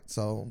site.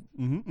 So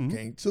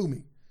can't sue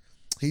me.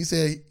 He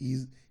said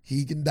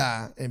he can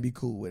die and be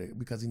cool with it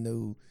because he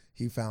knew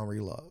he found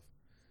real love.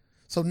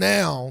 So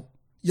now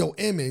your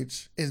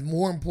image is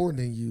more important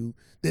than you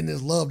than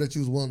this love that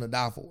you was willing to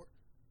die for.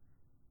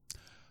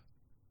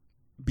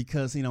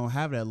 Because he don't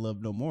have that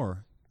love no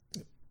more.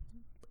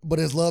 But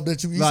it's love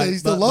that he said he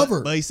still love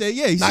her. But he said,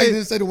 yeah. He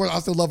didn't say the word I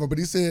still love her, but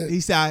he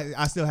said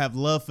I still have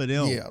love for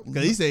them. Yeah.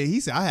 Because he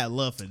said I had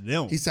love for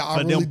them. He said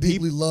I really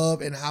deeply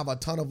love and have a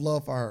ton of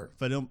love for her.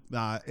 For them,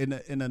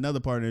 in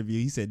another part of the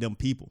interview, he said them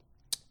people.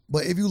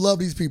 But if you love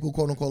these people,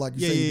 quote unquote, like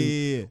you say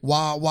you do,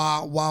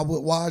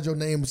 why is your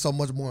name so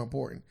much more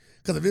important?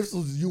 Because if this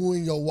was you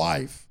and your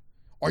wife,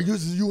 or you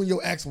and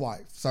your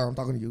ex-wife, sorry, I'm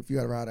talking to you, if you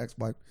ever had an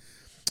ex-wife,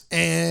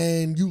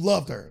 and you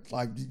loved her,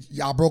 like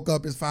y'all broke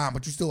up, it's fine,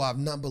 but you still have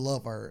nothing but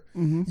love for her.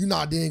 You're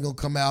not then gonna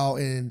come out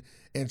and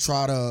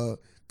try to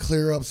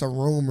clear up some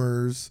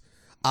rumors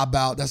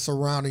about that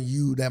surrounding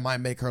you that might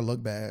make her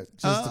look bad,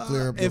 just to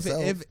clear up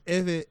yourself.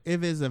 If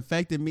it's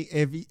affecting me,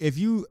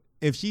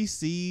 if she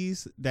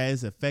sees that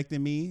it's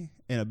affecting me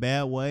in a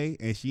bad way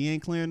and she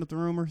ain't clearing up the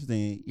rumors,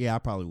 then yeah, I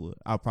probably would.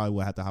 I probably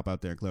would have to hop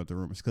out there and clear up the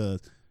rumors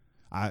because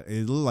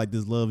it looks like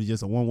this love is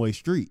just a one-way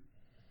street.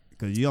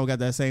 Because you don't got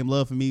that same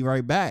love for me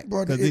right back.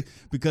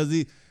 Because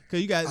you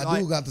got. I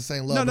do got the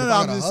same love. No.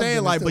 I'm just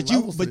saying like, but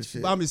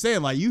I'm just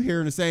saying like you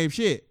hearing the same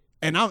shit,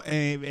 and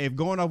if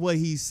going off what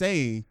he's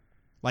saying,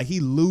 like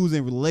he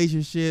losing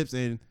relationships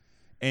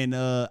and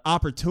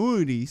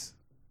opportunities.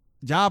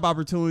 Job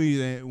opportunities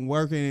and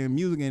working in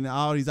music and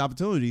all these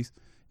opportunities,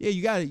 yeah,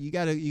 you got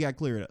to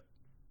clear it up.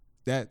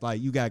 That like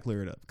you got to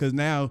clear it up because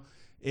now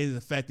it is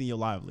affecting your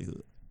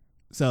livelihood.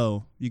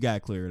 So you got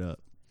to clear it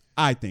up.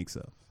 I think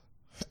so.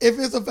 If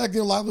it's affecting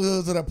your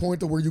livelihood to that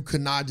point to where you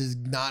could not just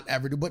not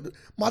ever do, but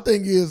my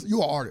thing is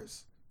you're an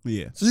artist.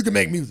 Yeah. So you can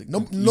make music. No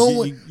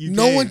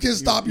one can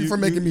stop you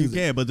from making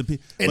music. You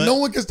can, no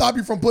one can stop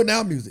you from putting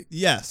out music.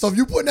 Yes. So if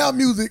you're putting out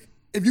music.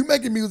 If you're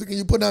making music and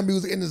you're putting out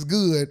music and it's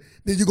good,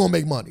 then you're going to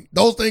make money.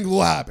 Those things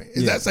will happen.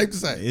 Is that safe to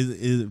say?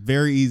 It's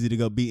very easy to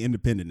go be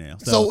independent now.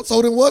 So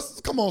then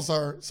what's, come on,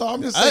 sir. So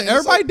I'm just saying.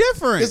 Everybody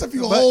different. There's a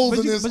few holes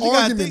in this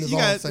argument is all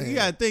I'm saying. You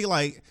got to think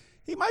like,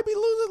 he might be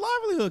losing his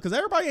livelihood because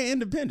everybody ain't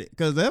independent.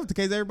 Because if that's the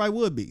case, everybody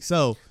would be.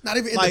 So not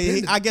even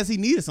independent. I guess he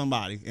needed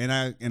somebody. And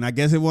I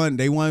guess they weren't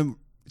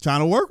trying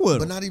to work with him.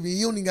 But not even,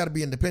 you don't even got to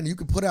be independent. You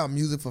can put out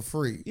music for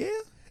free. Yeah.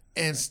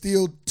 And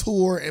still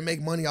tour and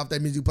make money off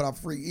that music you put out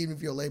free, even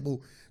if your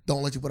label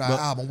don't let you put out an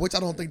album, which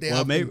I don't think they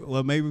have.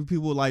 Maybe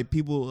people like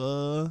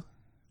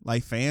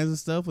fans and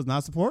stuff was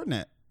not supporting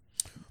that.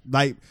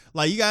 Like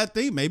you gotta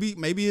think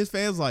maybe his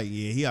fans like,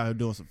 yeah, he out here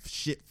doing some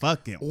shit,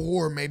 fuck him.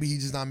 Or maybe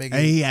he's just not making.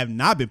 And he have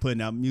not been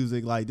putting out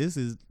music. Like this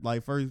is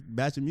like first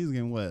batch of music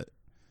in what,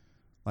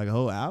 like a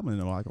whole album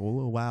in like a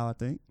little while, I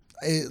think.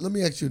 Hey, let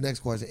me ask you the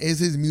next question: is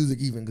his music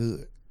even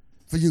good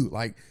for you?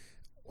 Like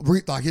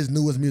his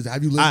newest music,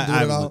 have you listened to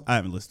it at all? I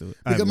haven't listened to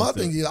it. Because my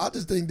thing is, I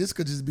just think this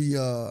could just be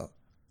a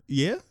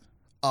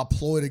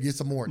ploy to get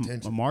some more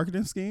attention. A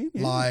marketing scheme?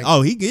 Yeah. Like,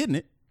 oh, he getting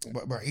it.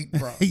 Bro,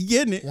 He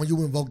getting it. when you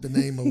invoke the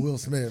name of Will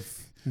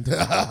Smith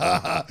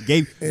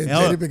Gave and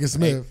Jada Pinkett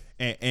Smith,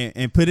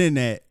 and put in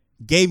that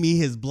gave me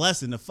his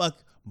blessing to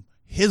fuck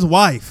his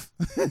wife.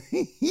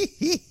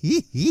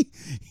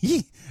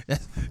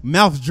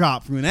 Mouth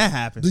dropped when that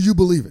happened. do you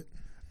believe it?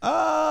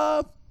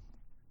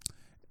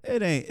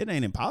 It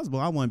ain't impossible.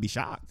 I wouldn't be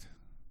shocked.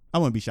 I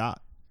wouldn't be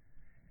shocked.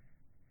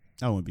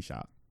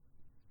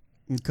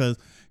 Because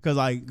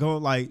like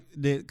going like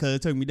because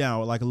it took me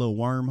down like a little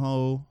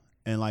wormhole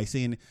and like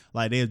seeing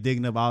like they was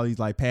digging up all these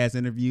like past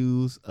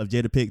interviews of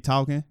Jada Pinkett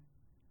talking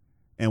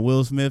and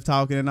Will Smith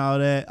talking and all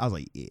that. I was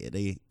like, yeah,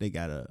 they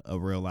got a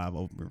real live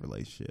open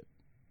relationship.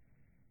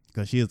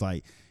 Because she was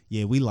like,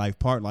 yeah, we life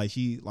part. Like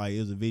she like it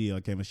was a video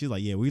that came and she's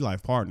like, yeah, we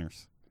life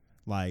partners.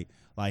 Like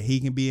he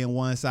can be in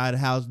one side of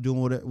the house doing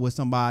what with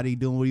somebody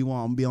doing what he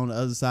want and be on the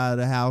other side of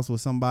the house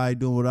with somebody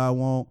doing what I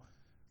want.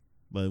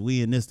 But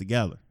we in this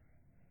together.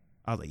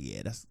 I was like,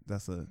 yeah,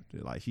 that's a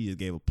like she just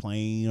gave a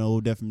plain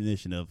old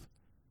definition of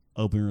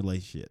open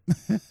relationship.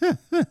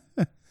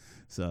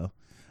 So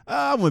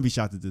I wouldn't be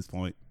shocked at this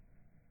point.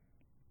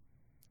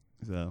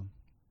 So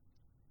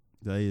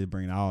they just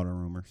bring all the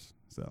rumors.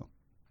 So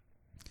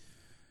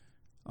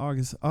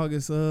August. I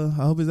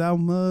hope his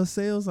album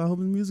sells. I hope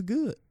his music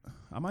good.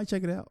 I might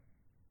check it out.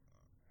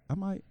 I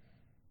might.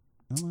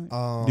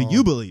 Do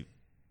you believe it?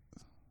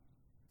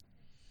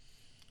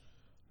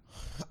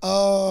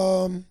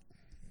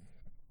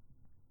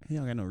 He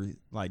don't got no reason.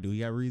 Like, do he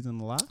got reason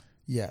to lie?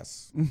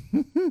 Yes.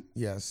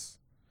 Yes.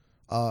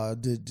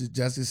 Did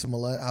Jesse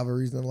Smollett have a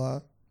reason to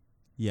lie?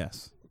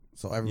 Yes.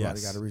 So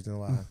everybody got a reason to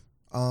lie.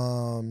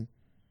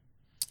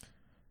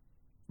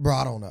 Bro,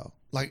 I don't know.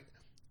 Like,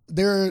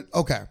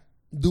 okay.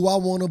 Do I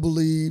want to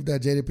believe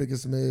that Jada Pinkett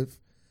Smith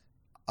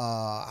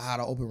had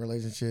an open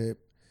relationship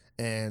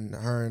and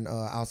her and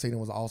Al Satan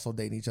was also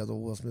dating each other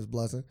with Will Smith's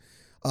blessing?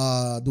 Do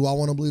I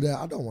want to believe that?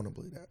 I don't want to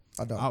believe that.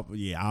 I don't. I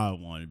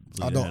don't want to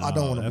believe that. I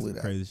don't want to believe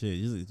That's that. crazy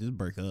shit. Just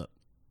break up.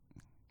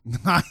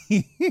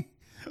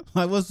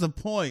 Like, what's the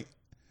point?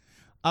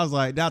 I was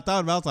like, I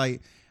thought about. I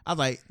was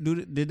like,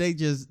 did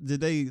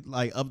they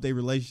like up their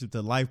relationship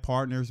to life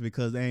partners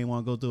because they ain't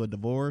want to go through a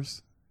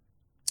divorce?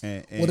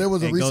 And there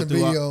was a recent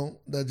video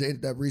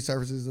that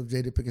resurfaces of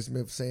Jada Pinkett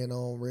Smith saying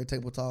on Red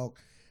Table Talk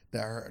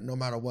that no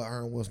matter what,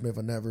 her and Will Smith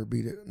will never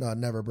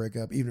never break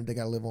up, even if they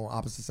got to live on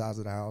opposite sides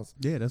of the house.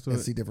 Yeah, that's what.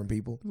 And see different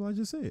people. That's what I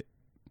just said.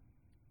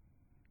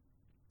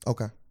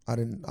 Okay, I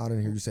didn't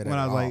hear you say that. When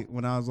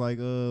I was like,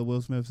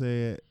 Will Smith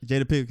said,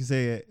 Jada Pinkett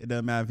said, it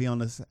doesn't matter if he on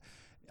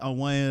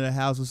one end of the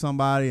house with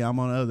somebody, I'm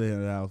on the other end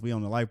of the house. We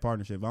on the life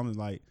partnership. I'm just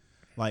like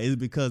it's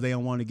because they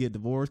don't want to get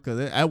divorced. Because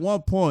at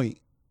one point,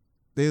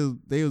 they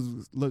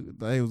was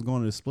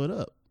going to split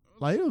up.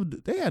 Like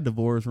they had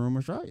divorce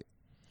rumors, right?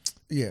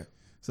 Yeah.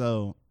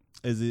 So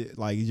is it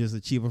like just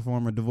a cheaper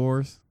form of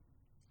divorce?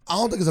 I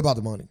don't think it's about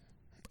the money.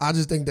 I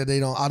just think that they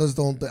don't. I just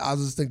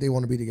think they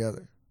want to be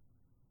together,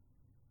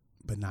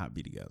 but not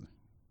be together.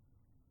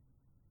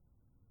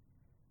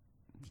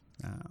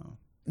 No.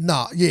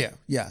 Nah. Yeah.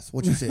 Yes.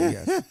 What you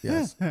said.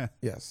 Yes.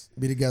 Yes.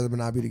 Be together, but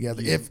not be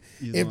together.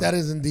 If that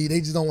is indeed,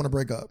 they just don't want to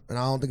break up, and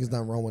I don't think it's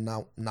nothing wrong with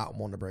not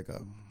wanting to break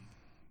up.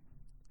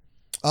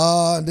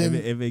 Then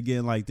if it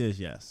getting like this,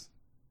 yes,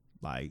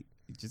 like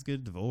just get a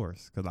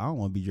divorce because I don't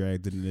want to be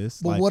dragged into this.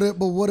 But like,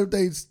 what if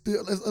they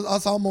still?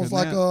 It's almost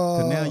like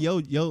now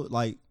yo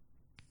like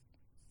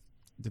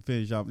to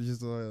finish off, it's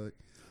just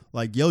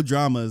like your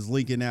drama is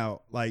leaking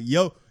out. Like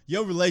your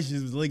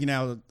relationship is leaking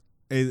out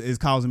is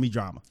causing me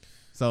drama.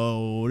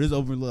 So this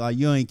open like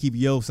you ain't keeping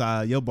your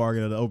side, your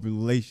bargain of the open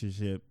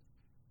relationship.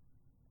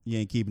 You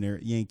ain't keeping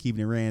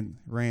it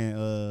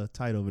ran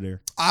tight over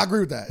there. I agree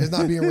with that. It's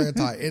not being ran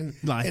tight. And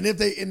like, and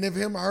if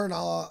him, her, and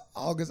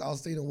August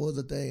Alsina was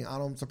a thing,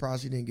 I'm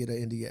surprised she didn't get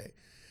an NDA.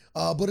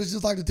 But it's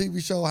just like the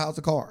TV show House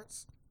of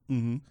Cards.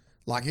 Mm-hmm.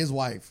 Like his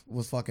wife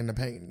was fucking the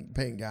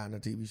paint guy in the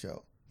TV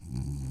show.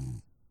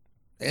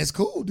 It's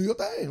cool. Do your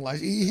thing. Like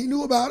he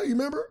knew about it. You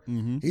remember?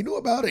 Mm-hmm. He knew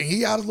about it.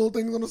 He had his little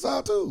things on the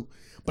side too.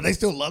 But they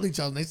still loved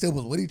each other. And they still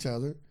was with each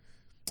other.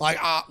 Like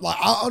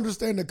I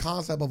understand the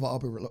concept of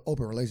an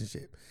open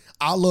relationship.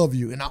 I love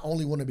you and I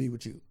only want to be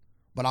with you,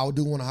 but I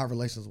do want to have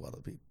relations with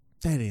other people.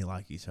 They didn't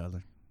like each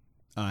other.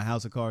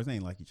 House of Cards, they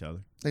ain't like each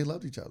other. They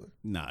loved each other.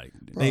 Nah,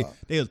 they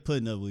was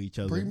putting up with each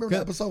other. Remember the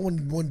episode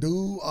when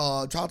dude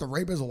tried to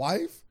rape his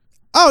wife?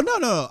 Oh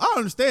no, I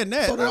understand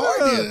that. So they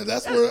already did.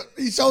 That's where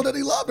he showed that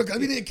he loved her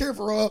because he didn't care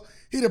for her.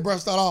 He'd have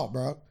brushed that off,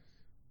 bro.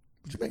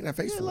 What you making that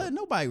face for? Let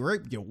nobody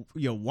rape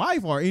your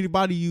wife or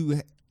anybody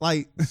you.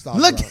 Like, stop,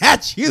 look bro.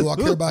 at you. Do I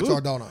care about you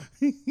or don't I?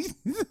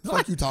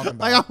 Fuck you talking about?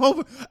 Like I'm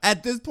hoping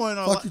at this point,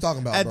 fuck you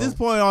talking about? At bro. this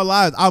point in our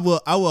lives, I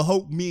will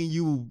hope me and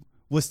you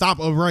will stop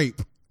a rape.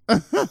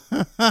 Bro,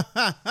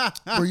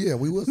 yeah,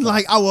 we would.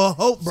 Like I will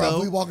hope, bro. So.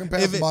 If we walking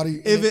past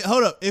somebody, if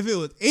it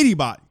was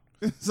anybody,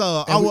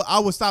 so I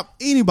would stop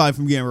anybody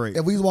from getting raped.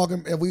 If we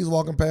was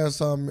walking past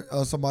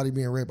somebody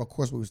being raped, of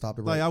course we would stop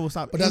the rape. Like I would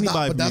stop. But that's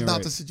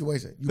not the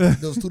situation.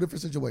 Those two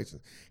different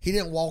situations. He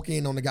didn't walk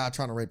in on the guy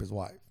trying to rape his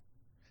wife.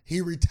 He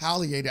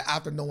retaliated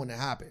after knowing it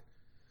happened.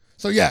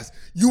 So yes,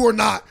 you are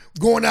not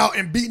going out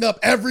and beating up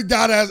every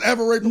guy that has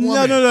ever raped a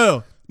woman.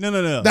 No.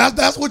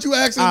 That's what you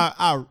asking.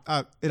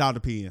 It all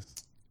depends.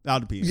 It all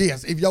depends.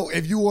 Yes, if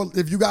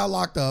you got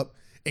locked up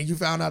and you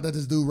found out that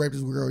this dude raped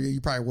his girl, yeah, you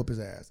probably whoop his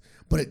ass.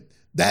 But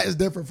that is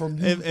different from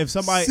you. If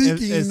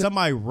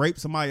somebody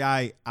raped somebody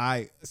I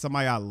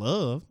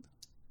love,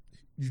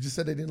 you just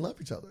said they didn't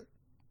love each other.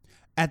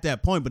 At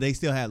that point, but they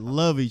still had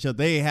love each other.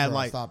 They had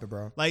Stop it,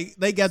 bro. Like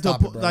they got to a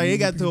point. Like they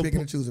got to a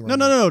point.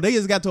 No. They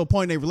just got to a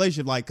point in their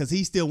relationship, like because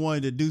he still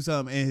wanted to do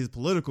something in his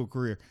political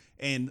career,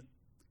 and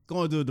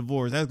going through a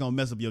divorce that's gonna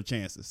mess up your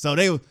chances. So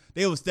they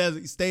were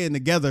staying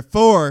together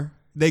for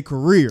their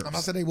careers. I'm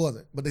not saying they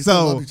wasn't, but they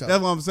still love each other.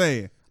 That's what I'm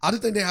saying. I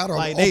just think they had an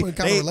open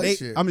kind of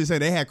relationship. I'm just saying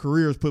they had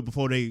careers put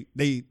before they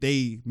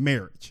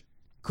marriage.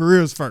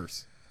 Careers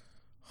first.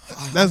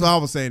 That's what I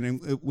was saying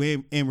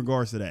in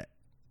regards to that.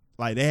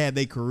 Like they had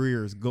their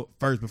careers go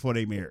first before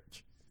their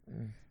marriage.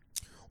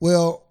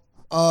 Well,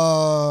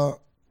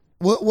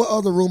 what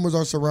other rumors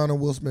are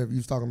surrounding Will Smith? You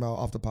was talking about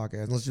off the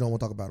podcast, unless you don't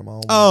want to talk about him.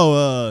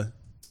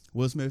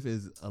 Will Smith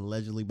is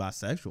allegedly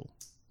bisexual,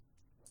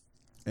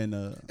 and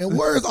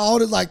where is all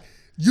this? Like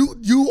you are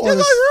like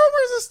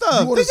rumors and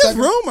stuff. It's just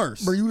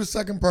rumors. But you the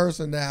second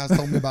person that has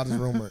told me about this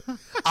rumor.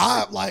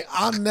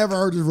 I never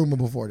heard this rumor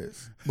before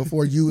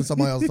you and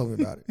somebody else told me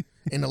about it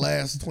in the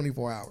last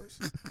 24 hours.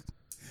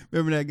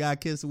 Remember that guy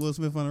kissing Will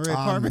Smith on the red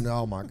carpet?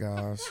 Oh my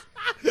gosh.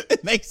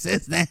 It makes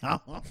sense now.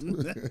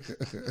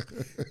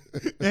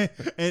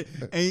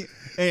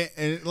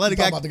 and let a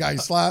guy about the guy he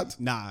slapped?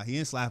 Nah, he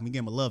didn't slap him. He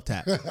gave him a love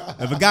tap.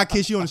 If a guy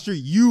kiss you on the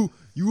street, you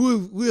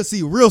will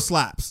see real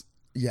slaps.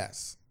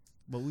 Yes.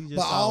 But we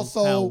just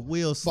saw how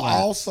Will slapped. But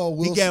also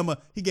he gave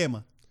him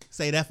a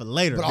say that for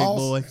later, big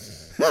boy.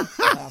 That's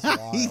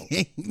wild.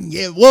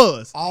 Yeah, it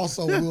was.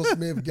 Also, Will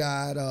Smith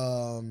got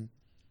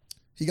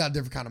he got a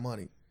different kind of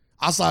money.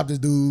 I slapped this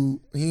dude.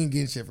 He ain't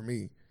getting shit from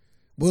me.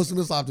 Will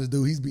Smith slapped this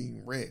dude. He's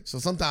being rich. So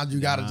sometimes you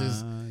gotta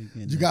just.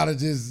 You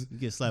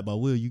get slapped by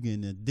Will, you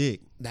getting a dick.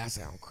 That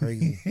sounds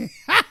crazy.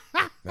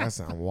 That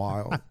sounds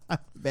wild.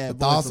 Bad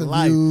thoughts boys for and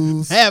life.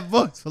 views. Bad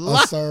boys for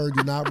life. Sir,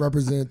 do not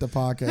represent the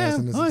podcast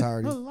in its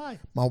entirety.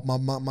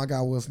 My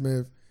guy Will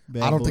Smith.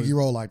 I don't think he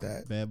roll like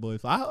that. Bad boy.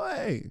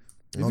 Hey.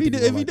 If he do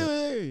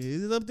it,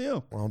 it's up to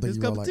him. I don't think he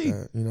roll like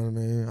that. You know what I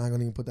mean? I ain't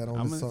gonna even put that on.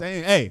 I'm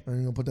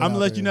gonna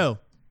let you know.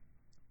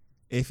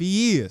 If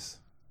he is,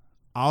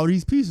 all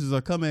these pieces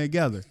are coming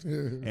together.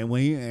 And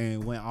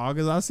when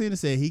August Alsina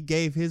said he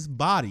gave his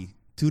body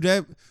to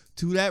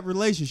that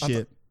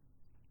relationship,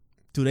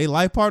 to their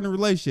life partner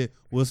relationship,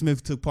 Will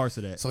Smith took parts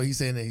of that. So he's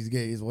saying that he's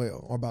gay as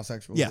well, or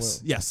bisexual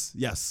as well.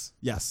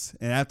 Yes.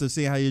 And after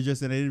seeing how you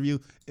addressed in the interview,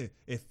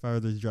 it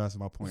further drives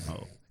my point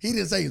home. He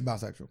didn't say he's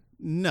bisexual.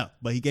 No,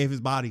 but he gave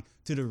his body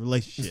to the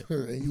relationship.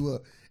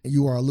 and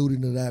you are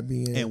alluding to that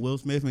being. And Will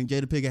Smith and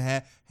Jada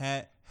Pinkett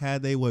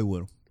had their way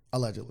with him.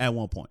 Allegedly. At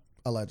one point.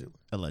 Allegedly.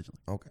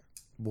 Okay.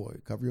 Boy,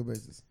 cover your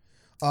bases.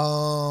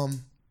 I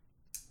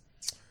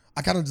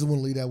kind of just want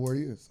to leave that where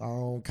he is. I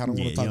don't kind of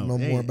want to talk no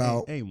more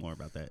about. Ain't more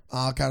about that.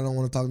 I kind of don't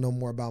want to talk no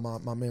more about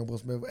my man Will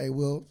Smith. Hey,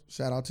 Will,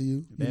 shout out to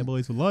you. Bad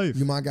boys for life.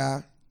 You my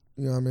guy.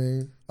 You know what I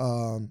mean?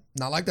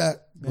 Not like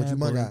that, but you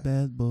my guy.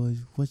 Bad boys.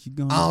 What you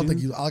gonna do? I don't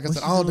think you. Like I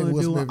said, I don't think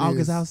Will Smith is.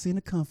 August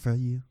Alsina come for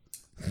you.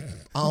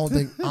 I don't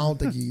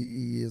think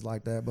he is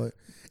like that. But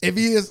if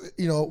he is,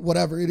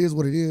 whatever, it is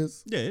what it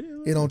is. Yeah,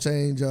 it don't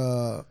change.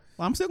 Well,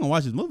 I'm still gonna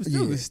watch his movies.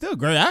 He's still a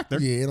great actor.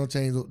 Yeah, it don't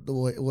change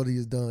what he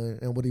has done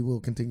and what he will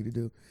continue to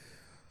do.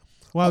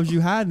 Why was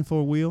you hiding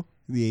for, Will?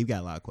 Yeah, you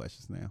got a lot of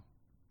questions now.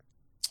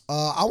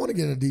 I want to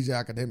get into DJ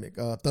Academic,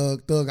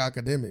 Thug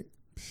Academic.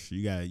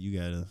 You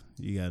gotta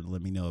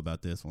let me know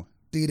about this one.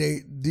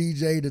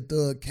 DJ the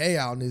Thug K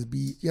out in this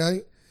beat, yeah.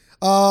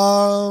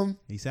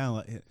 He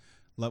sound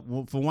like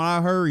from what I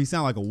heard, he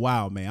sound like a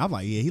wild man. I'm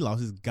like, yeah, he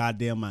lost his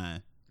goddamn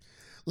mind.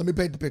 Let me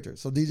paint the picture.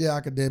 So DJ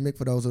Academic,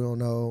 for those who don't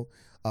know,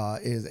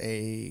 is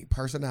a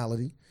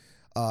personality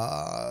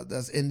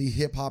that's in the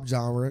hip hop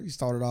genre. He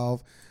started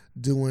off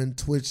doing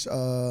Twitch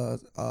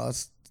channels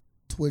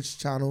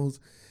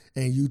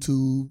and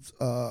YouTube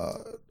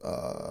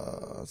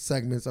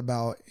segments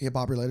about hip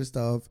hop related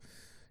stuff.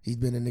 He's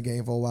been in the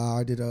game for a while.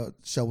 I did a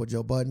show with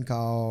Joe Budden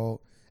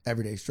called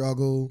Everyday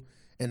Struggle,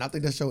 and I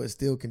think that show is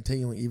still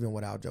continuing even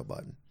without Joe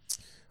Budden.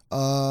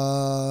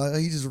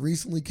 He just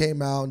recently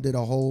came out and did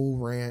a whole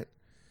rant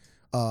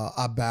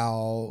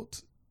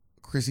about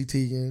Chrissy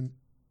Teigen,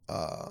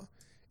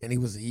 and he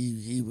was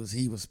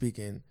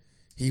speaking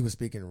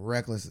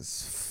reckless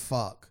as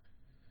fuck.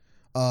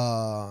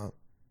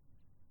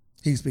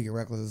 He was speaking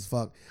reckless as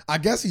fuck. I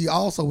guess he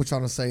also was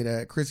trying to say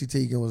that Chrissy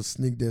Teigen was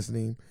sneak dissing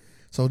him.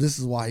 So this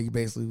is why he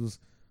basically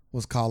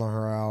was calling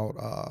her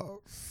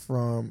out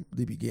from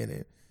the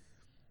beginning.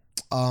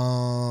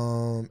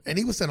 And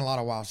he was saying a lot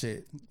of wild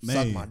shit.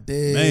 Suck my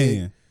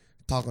dick.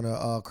 Talking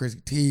to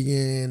Chrissy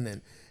Teigen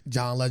and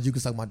John Legend, you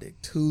can suck my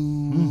dick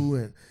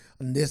too,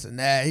 and this and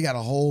that. He got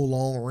a whole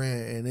long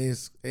rant, and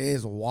it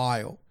is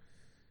wild.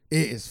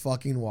 It is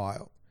fucking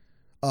wild.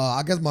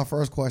 I guess my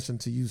first question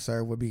to you,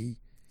 sir, would be,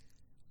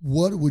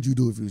 what would you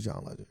do if you was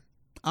John Legend?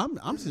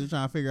 I'm still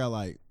trying to figure out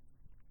like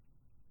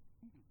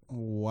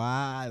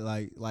why,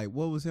 like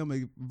what was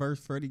him verse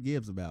Freddie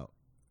Gibbs about?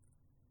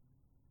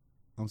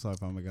 I'm sorry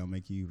if I'm gonna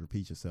make you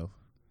repeat yourself.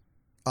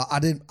 I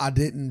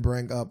didn't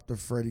bring up the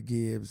Freddie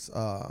Gibbs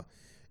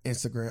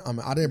Instagram. I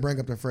mean, I didn't bring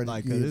up the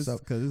Freddie Gibbs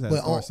stuff,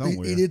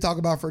 but he did talk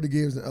about Freddie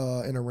Gibbs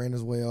in a rant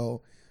as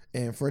well.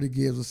 And Freddie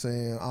Gibbs was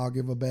saying, "I'll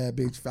give a bad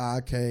bitch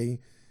 $5,000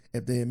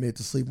 if they admit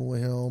to sleeping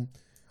with him.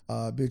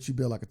 Bitch, you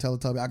build like a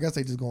Teletubby." I guess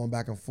they just going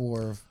back and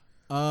forth.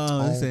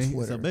 On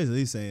Twitter. So basically,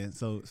 he's saying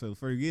so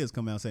Freddie Gibbs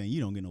come out saying you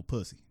don't get no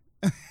pussy.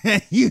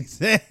 You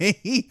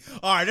say,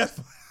 all right, that's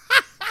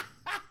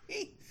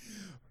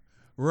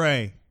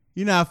Ray.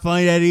 You know how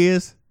funny that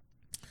is.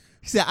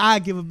 He said, "I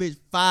give a bitch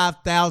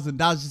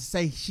 $5,000 to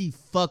say she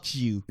fucks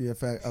you." Yeah, a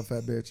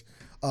fat bitch.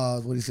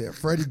 What he said.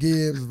 Freddie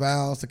Gibbs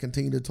vows to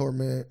continue to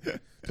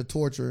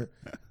torture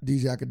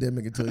DJ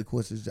Academic until he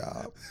quits his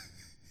job.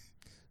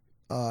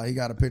 He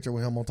got a picture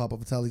with him on top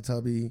of a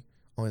Teletubby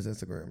on his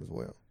Instagram as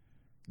well.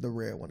 The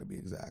red one to be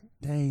exact.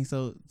 Dang,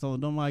 so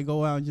don't like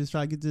go out and just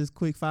try to get this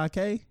quick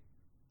 $5,000?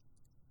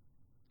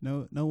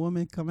 No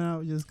woman coming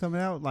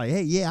out like,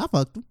 hey, yeah, I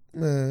fucked him.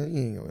 Man,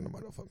 you ain't gonna get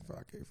nobody no fucking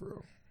 $5,000 for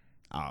real.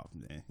 Oh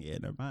man, yeah,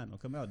 never mind.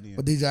 Don't come out then.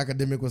 But DJ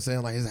Academic was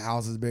saying like his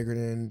house is bigger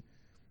than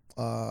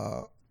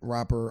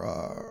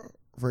rapper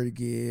Freddie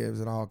Gibbs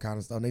and all kind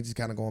of stuff. And they just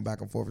kind of going back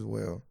and forth as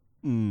well.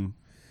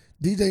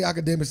 DJ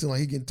Academic seemed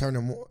like he can turn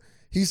him.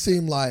 He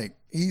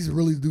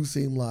really do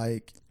seem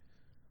like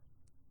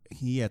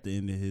he at the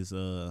end of his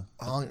I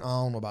don't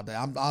know about that.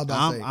 I'm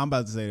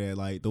about to say that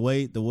like the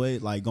way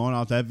like going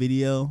off that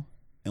video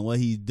and what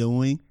he's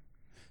doing,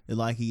 it's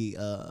like he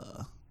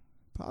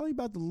probably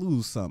about to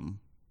lose something.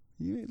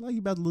 Like he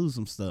about to lose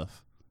some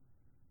stuff.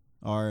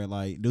 Or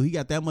like, do he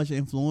got that much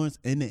influence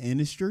in the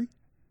industry?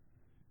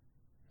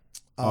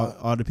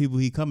 Or the people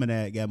he coming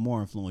at got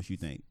more influence, you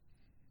think?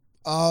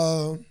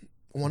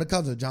 When it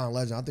comes to John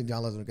Legend, I think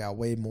John Legend got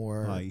way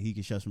more. Like he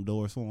can shut some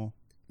doors for him?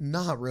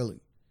 Not really.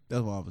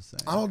 That's what I was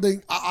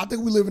saying. I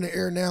think we live in an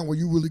era now where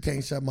you really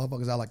can't shut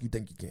motherfuckers out like you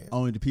think you can.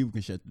 Only the people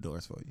can shut the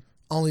doors for you.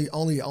 Only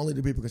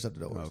the people can shut the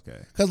doors. Okay.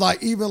 Because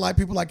like even like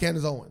people like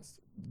Candace Owens,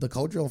 the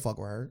culture don't fuck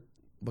with her,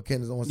 but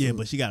Candace Owens. Yeah,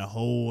 but she got a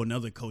whole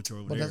another culture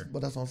over there.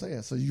 But that's what I'm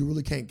saying. So you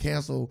really can't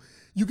cancel.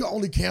 You can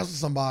only cancel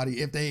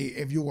somebody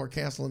if you are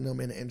canceling them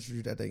in the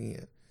industry that they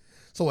in.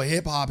 So a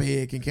hip hop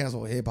head can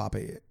cancel a hip hop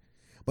head,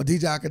 but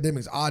DJ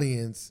Academic's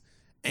audience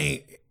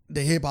ain't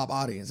the hip hop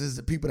audience. It's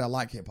the people that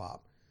like hip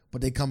hop, but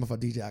they coming for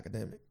DJ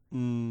Academic.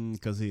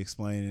 Because he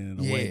explained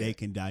it in a way they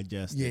can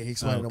digest it. Yeah, he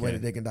explained it in a way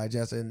that they can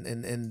digest it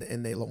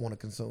and they want to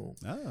consume.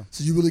 Oh.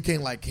 So you really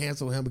can't like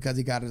cancel him because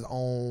he got his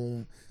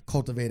own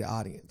cultivated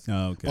audience.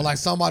 Oh, okay. But like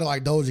somebody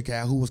like Doja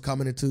Cat who was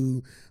coming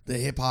into the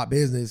hip hop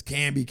business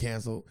can be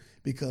canceled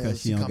because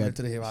she coming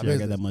into the hip hop business. She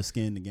don't got that much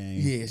skin in the game.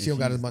 Yeah, she don't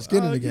got as much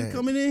skin in the game. You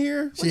coming in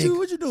here?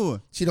 What you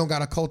doing? She don't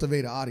got a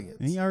cultivated audience.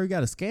 And he already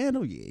got a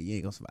scandal? Yeah, you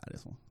ain't gonna survive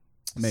this one.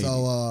 Maybe.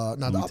 So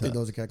I think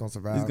Doja Cat gonna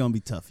survive. It's gonna be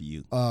tough for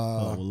you for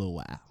a little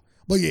while.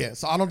 But yeah,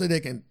 so I don't think they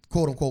can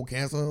quote unquote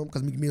cancel him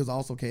because Meek Mills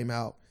also came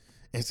out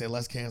and said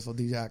let's cancel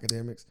DJ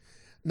Academics.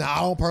 Now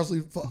I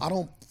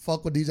don't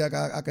fuck with DJ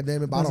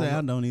Academic. But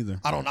I don't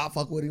either. I don't not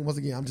fuck with him. Once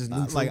again, I'm just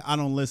neutral. Like I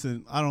don't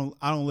listen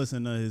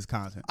to his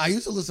content. I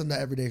used to listen to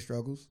Everyday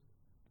Struggles.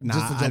 Nah,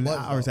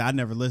 I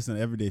never listened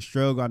to Everyday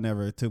Struggle. I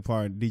never took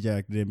part in DJ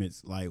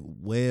Academics like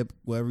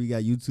wherever you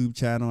got YouTube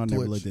channel. I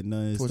never looked at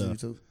none of his stuff.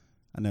 YouTube.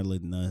 I never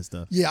looked at none of his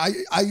stuff. Yeah,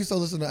 I used to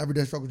listen to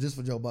Everyday Struggle just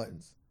for Joe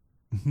Buttons.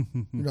 You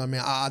know what I mean?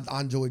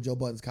 I enjoy Joe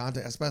Budden's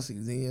content, especially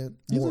then.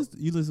 You listen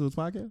to his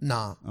podcast?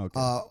 Nah. Okay.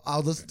 I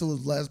listened to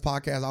his last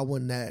podcast. I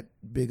wasn't that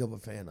big of a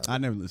fan of it. I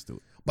never listened to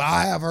it. But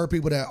I have heard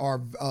people that are,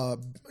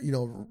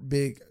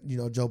 big,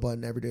 Joe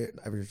Budden Everyday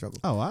Struggle.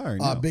 Oh, I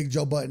already know. Big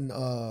Joe Budden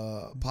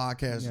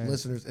podcast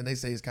listeners, and they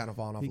say he's kind of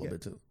falling off a little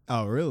bit too.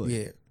 Oh, really?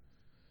 Yeah.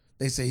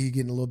 They say he's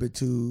getting a little bit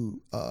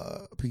too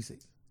PC.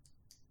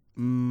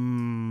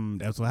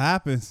 That's what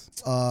happens.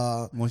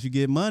 Once you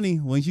get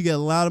a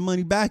lot of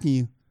money backing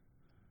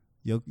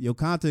you, your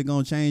content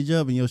gonna change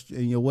up and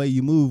your way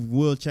you move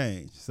will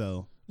change.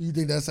 So you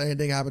think that same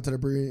thing happened to the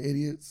Brilliant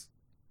Idiots?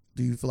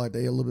 Do you feel like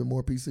they a little bit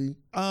more PC?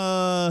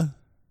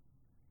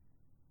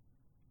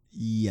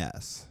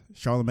 Yes.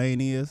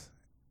 Charlamagne is.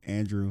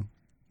 Andrew,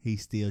 he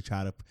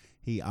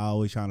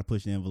always trying to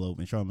push the envelope,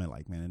 and Charlamagne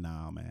like, man,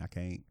 nah, man, I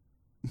can't.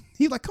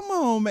 He's like, come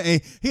on, man.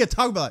 He'll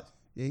talk about,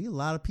 yeah, he a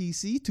lot of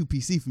PC, too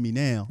PC for me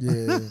now.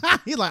 Yeah.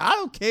 He's like, I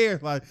don't care.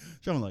 Like,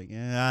 Charlamagne like,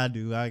 yeah, I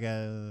do. I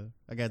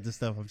got this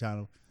stuff I'm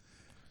trying to.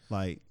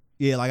 Like,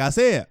 yeah, like I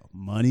said,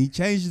 money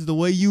changes the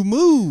way you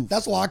move.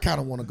 That's why I kind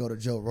of want to go to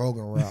Joe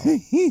Rogan route.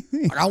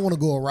 Like, I want to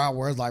go a route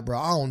where it's like, bro,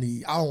 I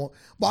don't.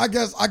 But I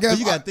guess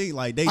you got to think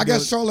like I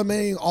guess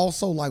Charlamagne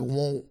also like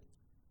won't.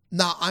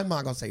 Nah, I'm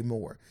not gonna say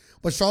more.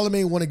 But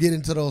Charlamagne want to get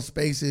into those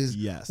spaces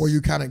where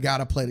you kind of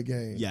gotta play the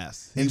game.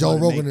 Yes, and Joe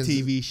Rogan is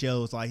TV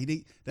shows like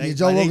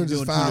Joe Rogan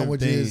just found with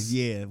his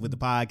with the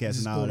podcast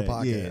and all that.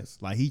 Podcast.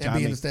 Yeah, like he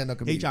trying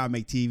to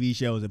make TV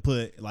shows and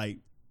put like.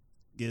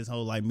 Get his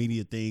whole like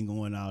media thing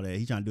going all that.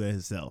 He trying to do it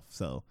himself.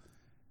 So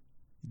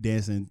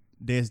dancing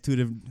there's two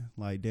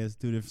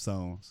different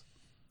songs.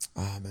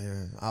 Oh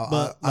man,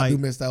 But, I do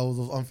like- miss those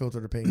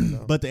unfiltered opinions.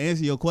 Though. But to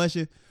answer your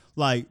question,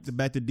 like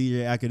back to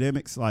DJ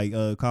Academics,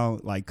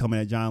 coming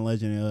at John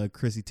Legend and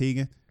Chrissy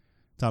Teigen,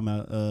 talking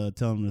about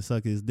telling him to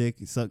suck his dick,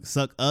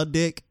 suck a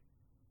dick,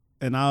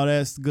 and all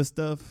that good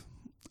stuff.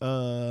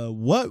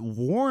 What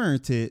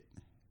warranted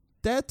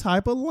that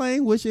type of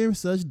language and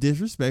such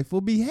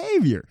disrespectful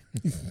behavior?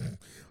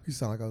 You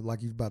sound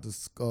like you about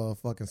to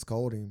fucking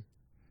scold him.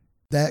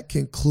 That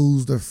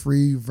concludes the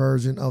free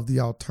version of the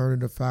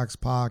Alternative Facts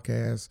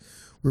podcast.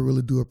 We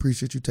really do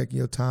appreciate you taking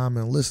your time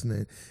and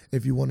listening.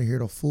 If you want to hear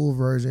the full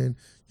version,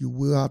 you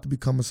will have to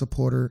become a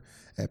supporter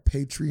at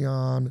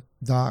patreon.com/the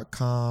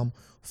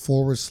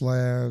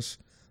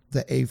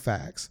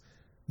AFAX.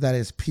 That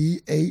is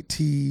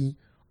patreon.com/the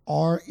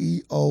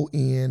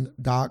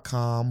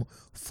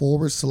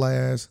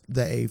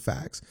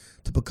AFAX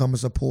to become a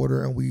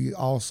supporter. And we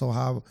also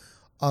have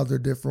other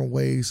different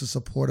ways to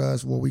support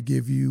us where we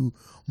give you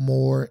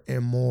more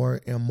and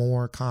more and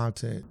more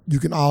content. You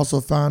can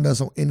also find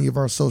us on any of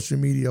our social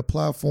media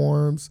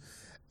platforms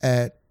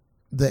at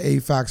the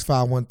AFAX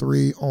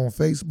 513 on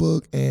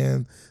Facebook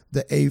and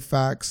the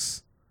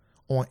AFAX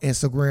on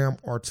Instagram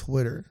or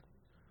Twitter.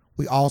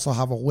 We also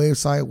have a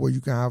website where you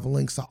can have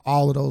links to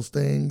all of those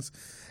things,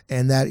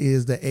 and that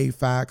is the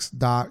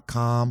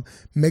afax.com.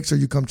 Make sure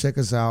you come check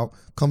us out.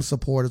 Come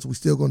support us. We're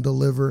still going to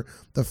deliver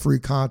the free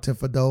content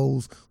for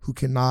those who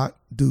cannot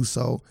do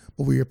so,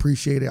 but we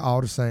appreciate it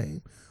all the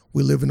same.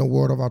 We live in a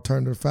world of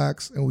alternative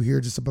facts, and we're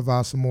here just to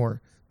provide some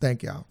more.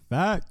 Thank y'all.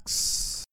 Facts.